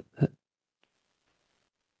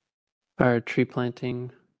 Our tree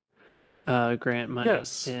planting grant money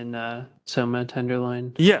in Soma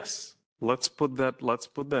Tenderloin. Yes. Let's put that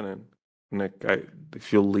in. Nick,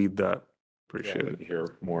 if you'll lead that, appreciate it.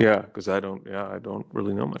 Hear more. Yeah, because I don't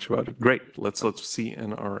really know much about it. Great. Let's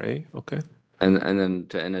CNRA. Okay. And then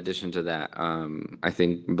in addition to that, I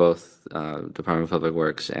think both Department of Public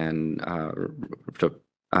Works and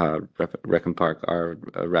Rec and Park are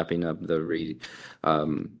wrapping up the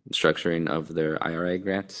structuring of their IRA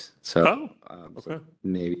grants. So, okay.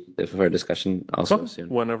 Maybe for a discussion also soon.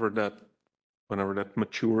 Whenever that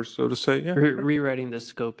matures, so to say. Yeah. Rewriting the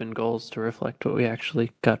scope and goals to reflect what we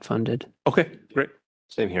actually got funded. Okay. Great.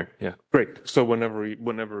 Same here. Yeah. Great. So whenever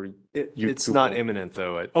it's not imminent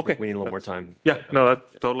though. Okay. We need a little more time. Yeah. No, I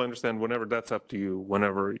totally understand. Whenever that's up to you.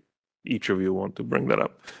 Whenever each of you want to bring that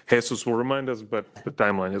up, Jesus will remind us, but the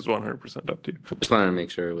timeline is 100% up to you. Just wanted to make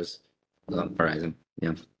sure it was on the horizon.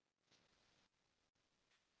 Yeah.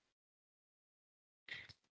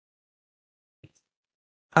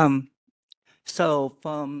 So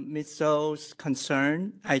from Ms. Zo's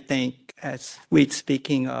concern, I think as we're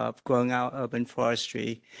speaking of growing out urban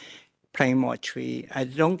forestry, planting more tree, I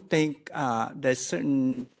don't think there's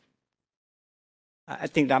certain, I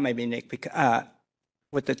think that might be Nick, because,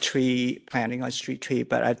 with the tree planting on street tree,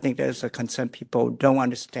 but I think there's a concern people don't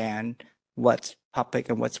understand what's public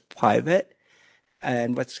and what's private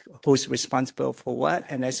and who's responsible for what.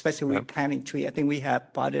 And especially with planting tree, I think we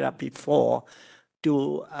have brought it up before.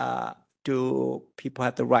 Do people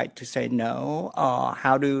have the right to say no? Or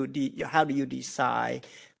how do you decide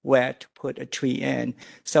where to put a tree in?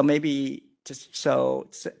 So maybe just so,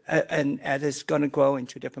 and as it's going to grow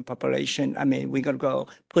into different population, I mean, we're going to go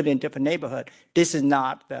put in different neighborhood. This is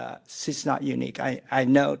not unique. I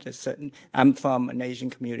know that I'm from an Asian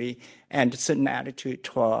community, and a certain attitude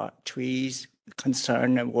toward trees,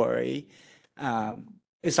 concern and worry.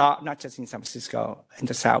 It's all, not just in San Francisco, in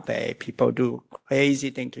the South Bay, people do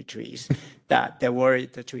crazy thing to trees that they're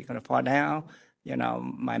worried the tree going to fall down. You know,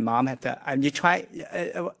 my mom had to, and you try,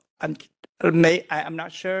 I'm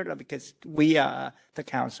not sure because we are the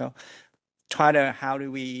council. How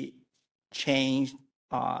do we change,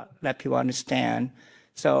 let people understand?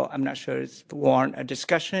 So I'm not sure it's warrant a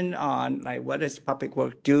discussion on like what does public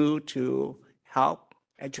work do to help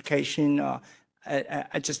education or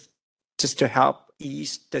just to help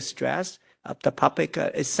ease the stress of the public.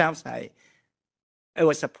 It sounds like it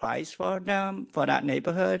was a prize for them for that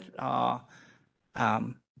neighborhood.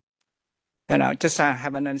 You know, just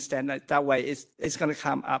have an understanding that way it's going to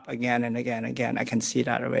come up again and again and again. I can see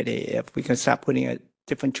that already. If we can start putting a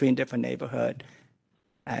different tree in different neighborhood,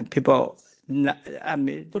 and people, I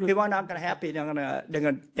mean, people are not going to happy. They're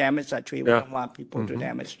going to damage that tree. We don't want people to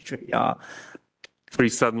damage the tree. Tree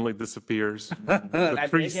suddenly disappears. The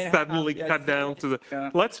tree suddenly cut down to the. Yeah.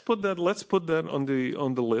 Let's put that on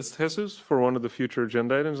the list, Jesus, for one of the future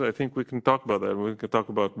agenda items. I think we can talk about that. We can talk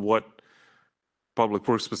about what Public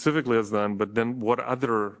Works specifically has done, but then what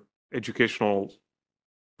other educational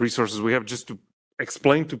resources we have just to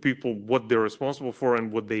explain to people what they're responsible for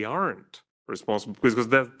and what they aren't responsible for, because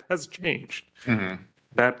that has changed.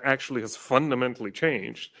 That actually has fundamentally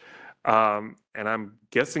changed. And I'm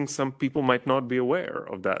guessing some people might not be aware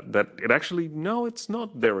of that it actually, no, it's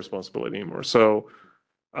not their responsibility anymore. So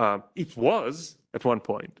it was at one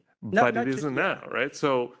point, but it isn't now, right?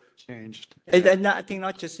 So changed. And I think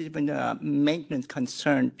not just even maintenance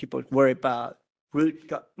concern, people worry about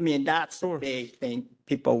root. I mean, that's the big thing.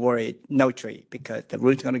 People worry no tree because the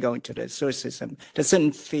root's going to go into the sewer system. There's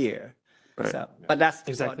certain fear. Right. So, but that's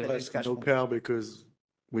Exactly. the discussion. No cow because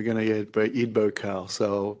we're gonna eat bird cow.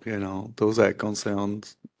 So you know those are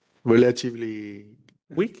concerns relatively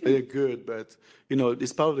they're good, but you know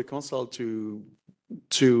it's part of the council to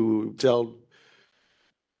tell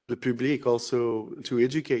the public also to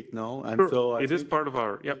educate now, and sure, so it is part of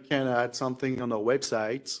our. we can add something on our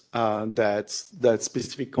website that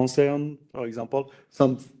specific concern. For example,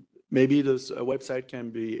 maybe this website can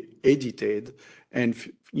be edited and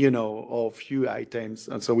you know or few items,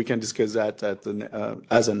 and so we can discuss that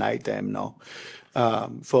as an item now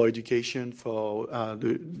for education for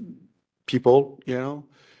the people, you know,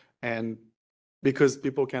 and because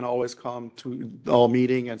people can always come to our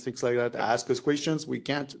meeting and things like that, ask us questions. We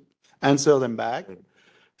can't answer them back.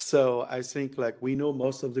 So I think like we know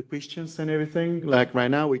most of the questions and everything. Like right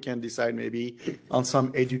now, we can decide maybe on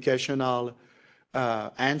some educational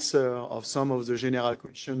answer of some of the general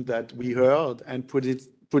questions that we heard and put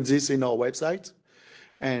this in our website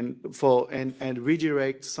and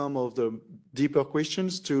redirect some of the deeper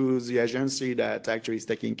questions to the agency that actually is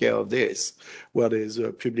taking care of this, whether it's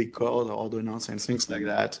a public code or ordinance and things like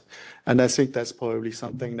that. And I think that's probably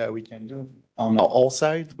something that we can do on our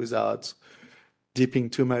side without dipping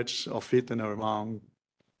too much of it in a wrong,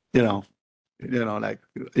 you know, like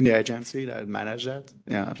in the agency that manage that.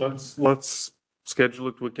 Yeah. Let's schedule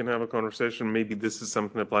it. We can have a conversation. Maybe this is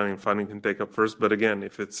something that planning and funding can take up first. But again,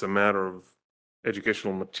 if it's a matter of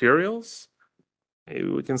educational materials, maybe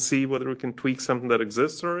we can see whether we can tweak something that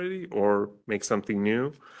exists already or make something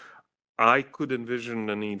new. I could envision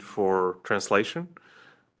a need for translation.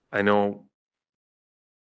 I know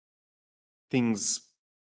things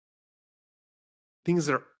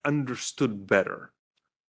are understood better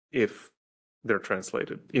if they're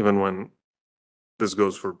translated, even when this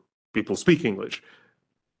goes for people who speak English.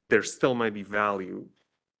 There still might be value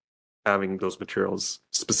having those materials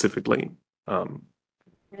specifically.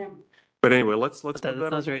 But anyway, let's put That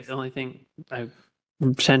that sounds on. great. The only thing I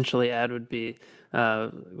would potentially add would be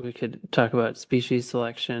we could talk about species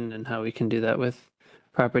selection and how we can do that with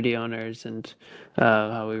property owners and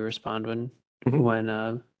how we respond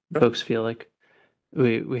when folks feel like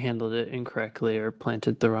we handled it incorrectly or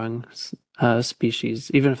planted the wrong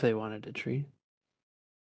species, even if they wanted a tree.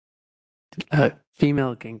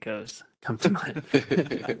 Female ginkgos come to mind.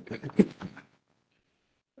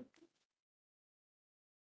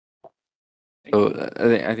 So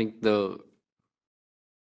I think there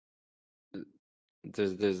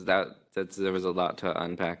was a lot to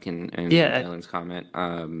unpack in Yeah. Dylan's comment.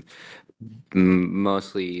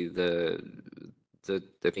 Mostly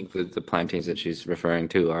I think the plantings that she's referring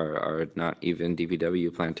to are not even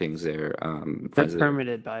DPW plantings. They're That's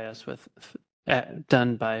permitted by us with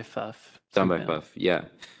done by FUF. done by FUF. Yeah.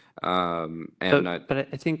 And not, But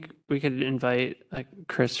I think we could invite like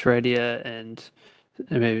Chris Redia and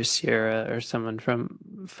maybe Sierra or someone from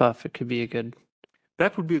FUF. It could be a good.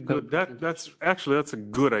 That would be a good, that's a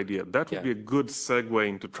good idea. That would Yeah. be a good segue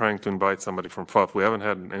into trying to invite somebody from FUF. We haven't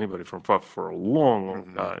had anybody from FUF for a long,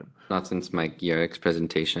 long time. not since Mike Yarick's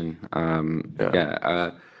presentation. Yeah.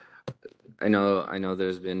 Yeah. I know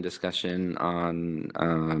there's been discussion on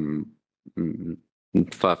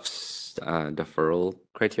FUF's deferral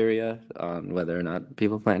criteria on whether or not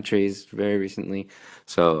people plant trees very recently.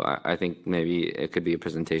 So I think maybe it could be a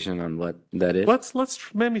presentation on what that is. Let's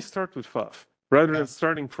maybe start with FUF. Rather than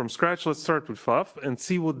starting from scratch, let's start with FUF and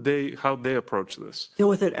see how they approach this. Deal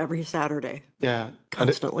with it every Saturday, Yeah.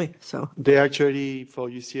 constantly, so. They actually, for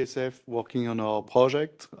UCSF, working on our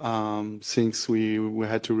project, since we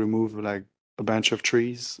had to remove like a bunch of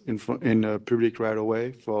trees in a public right of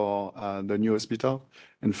way for the new hospital.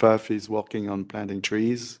 And FUF is working on planting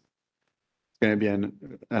trees. It's going to be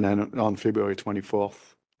on February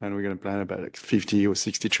 24th. And we're going to plant about like 50 or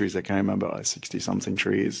 60 trees. I can't remember, like 60 something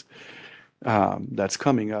trees. That's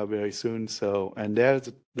coming up very soon. So, and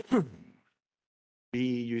we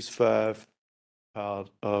use FUF part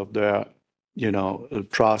of the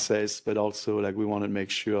process, but also like we want to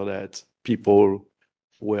make sure that people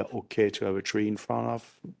were okay to have a tree in front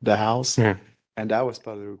of the house. Yeah. And that was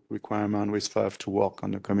part of the requirement with FUF to work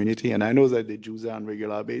on the community. And I know that they do that on a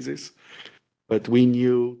regular basis, but we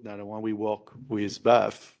knew that when we work with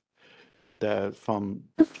BUF, that from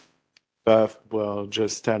BUF were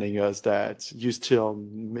just telling us that you still,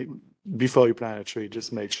 before you plant a tree,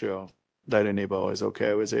 just make sure that the neighbor is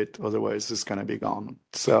okay with it. Otherwise, it's going to be gone.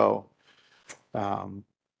 So,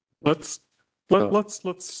 let's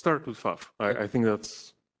start with FUF. I think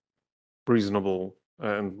that's reasonable,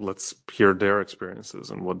 and let's hear their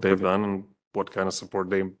experiences and what they've done and what kind of support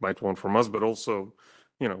they might want from us, but also,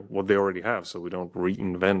 what they already have, so we don't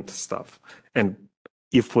reinvent stuff. And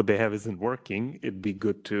if what they have isn't working, it'd be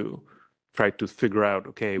good to try to figure out,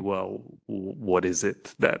 okay, well, what is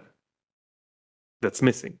it that's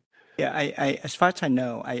missing? Yeah, I as far as I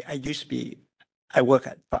know, I work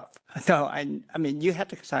at FUF. So I mean, you have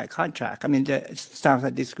to sign a contract. I mean, it sounds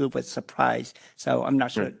like this group was surprised. So I'm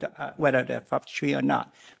not sure whether they're FUF tree or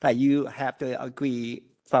not. But you have to agree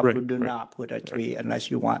FUF will do not put a tree unless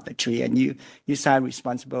you want the tree, and you sign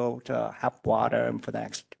responsible to have water for the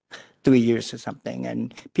next 3 years or something.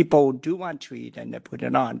 And people do want tree, then they put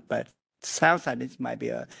it on. But it sounds like this might be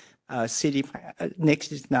a city.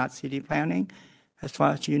 Next is not city planning, as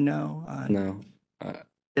far as you know. No.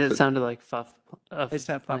 It sounded like FUF. It's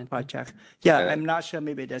a FUF project. Yeah, I'm not sure.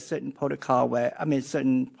 Maybe there's certain protocol where,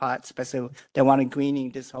 certain parts, especially they want to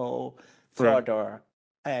greening this whole corridor,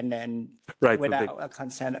 and then without a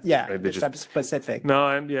consent. Yeah, it's specific. No,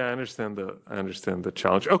 I understand the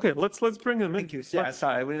challenge. Okay, let's bring them in. Thank you. Yeah,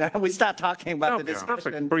 sorry, we start talking about the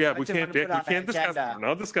discussion. Perfect. Yeah, we can't discuss. We're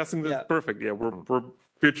not discussing this. Perfect. Yeah, we're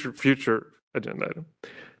future agenda item.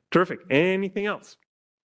 Terrific. Anything else?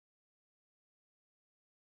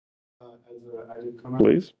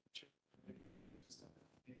 Please.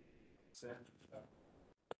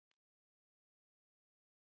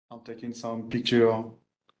 I'm taking some picture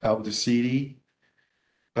of the city,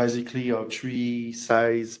 basically of tree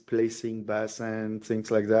size, placing basin, things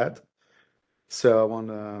like that. So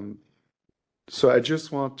I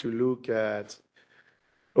just want to look at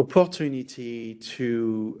opportunity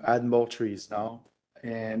to add more trees now,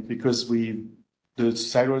 and because the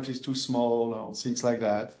sidewalk is too small or things like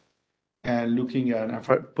that. And looking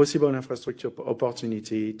at possible infrastructure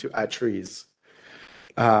opportunity to add trees.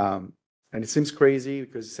 And it seems crazy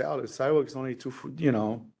because the sidewalk is only 2 foot,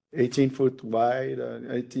 18 foot wide,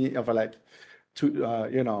 18 of like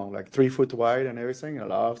 3 foot wide and everything. A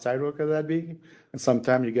lot of sidewalk are that big. And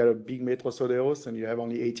sometimes you get a big metro soderos and you have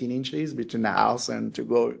only 18 inches between the house and to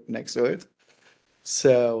go next to it.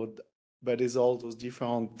 So, but it's all those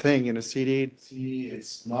different things in the city.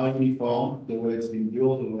 It's not uniform the way it's been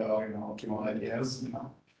built, the way different ideas,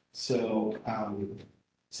 So,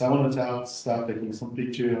 so I want to start taking some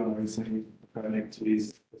picture and everything connect to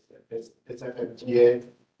this. It's FFTA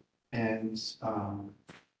and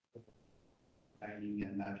planning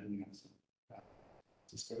and imagining and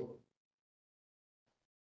Cisco.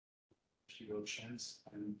 Few options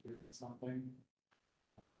and something,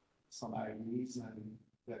 some ideas and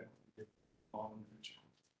that.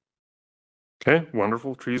 Okay,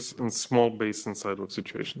 wonderful. Trees and small basin sidewalk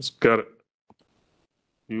situations. Got it.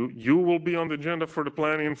 You will be on the agenda for the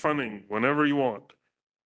planning and funding whenever you want.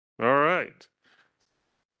 All right.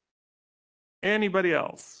 Anybody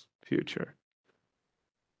else? Future.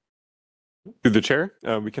 Through the chair,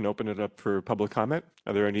 we can open it up for public comment.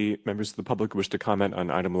 Are there any members of the public who wish to comment on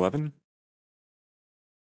item 11?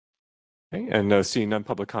 Okay, and seeing none,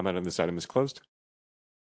 public comment on this item is closed.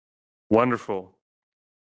 Wonderful.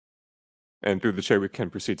 And through the chair, we can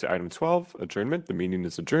proceed to item 12, adjournment. The meeting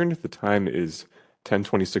is adjourned. The time is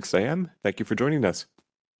 10:26 a.m. Thank you for joining us.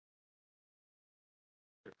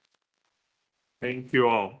 Thank you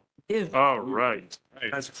all. Ew. All right.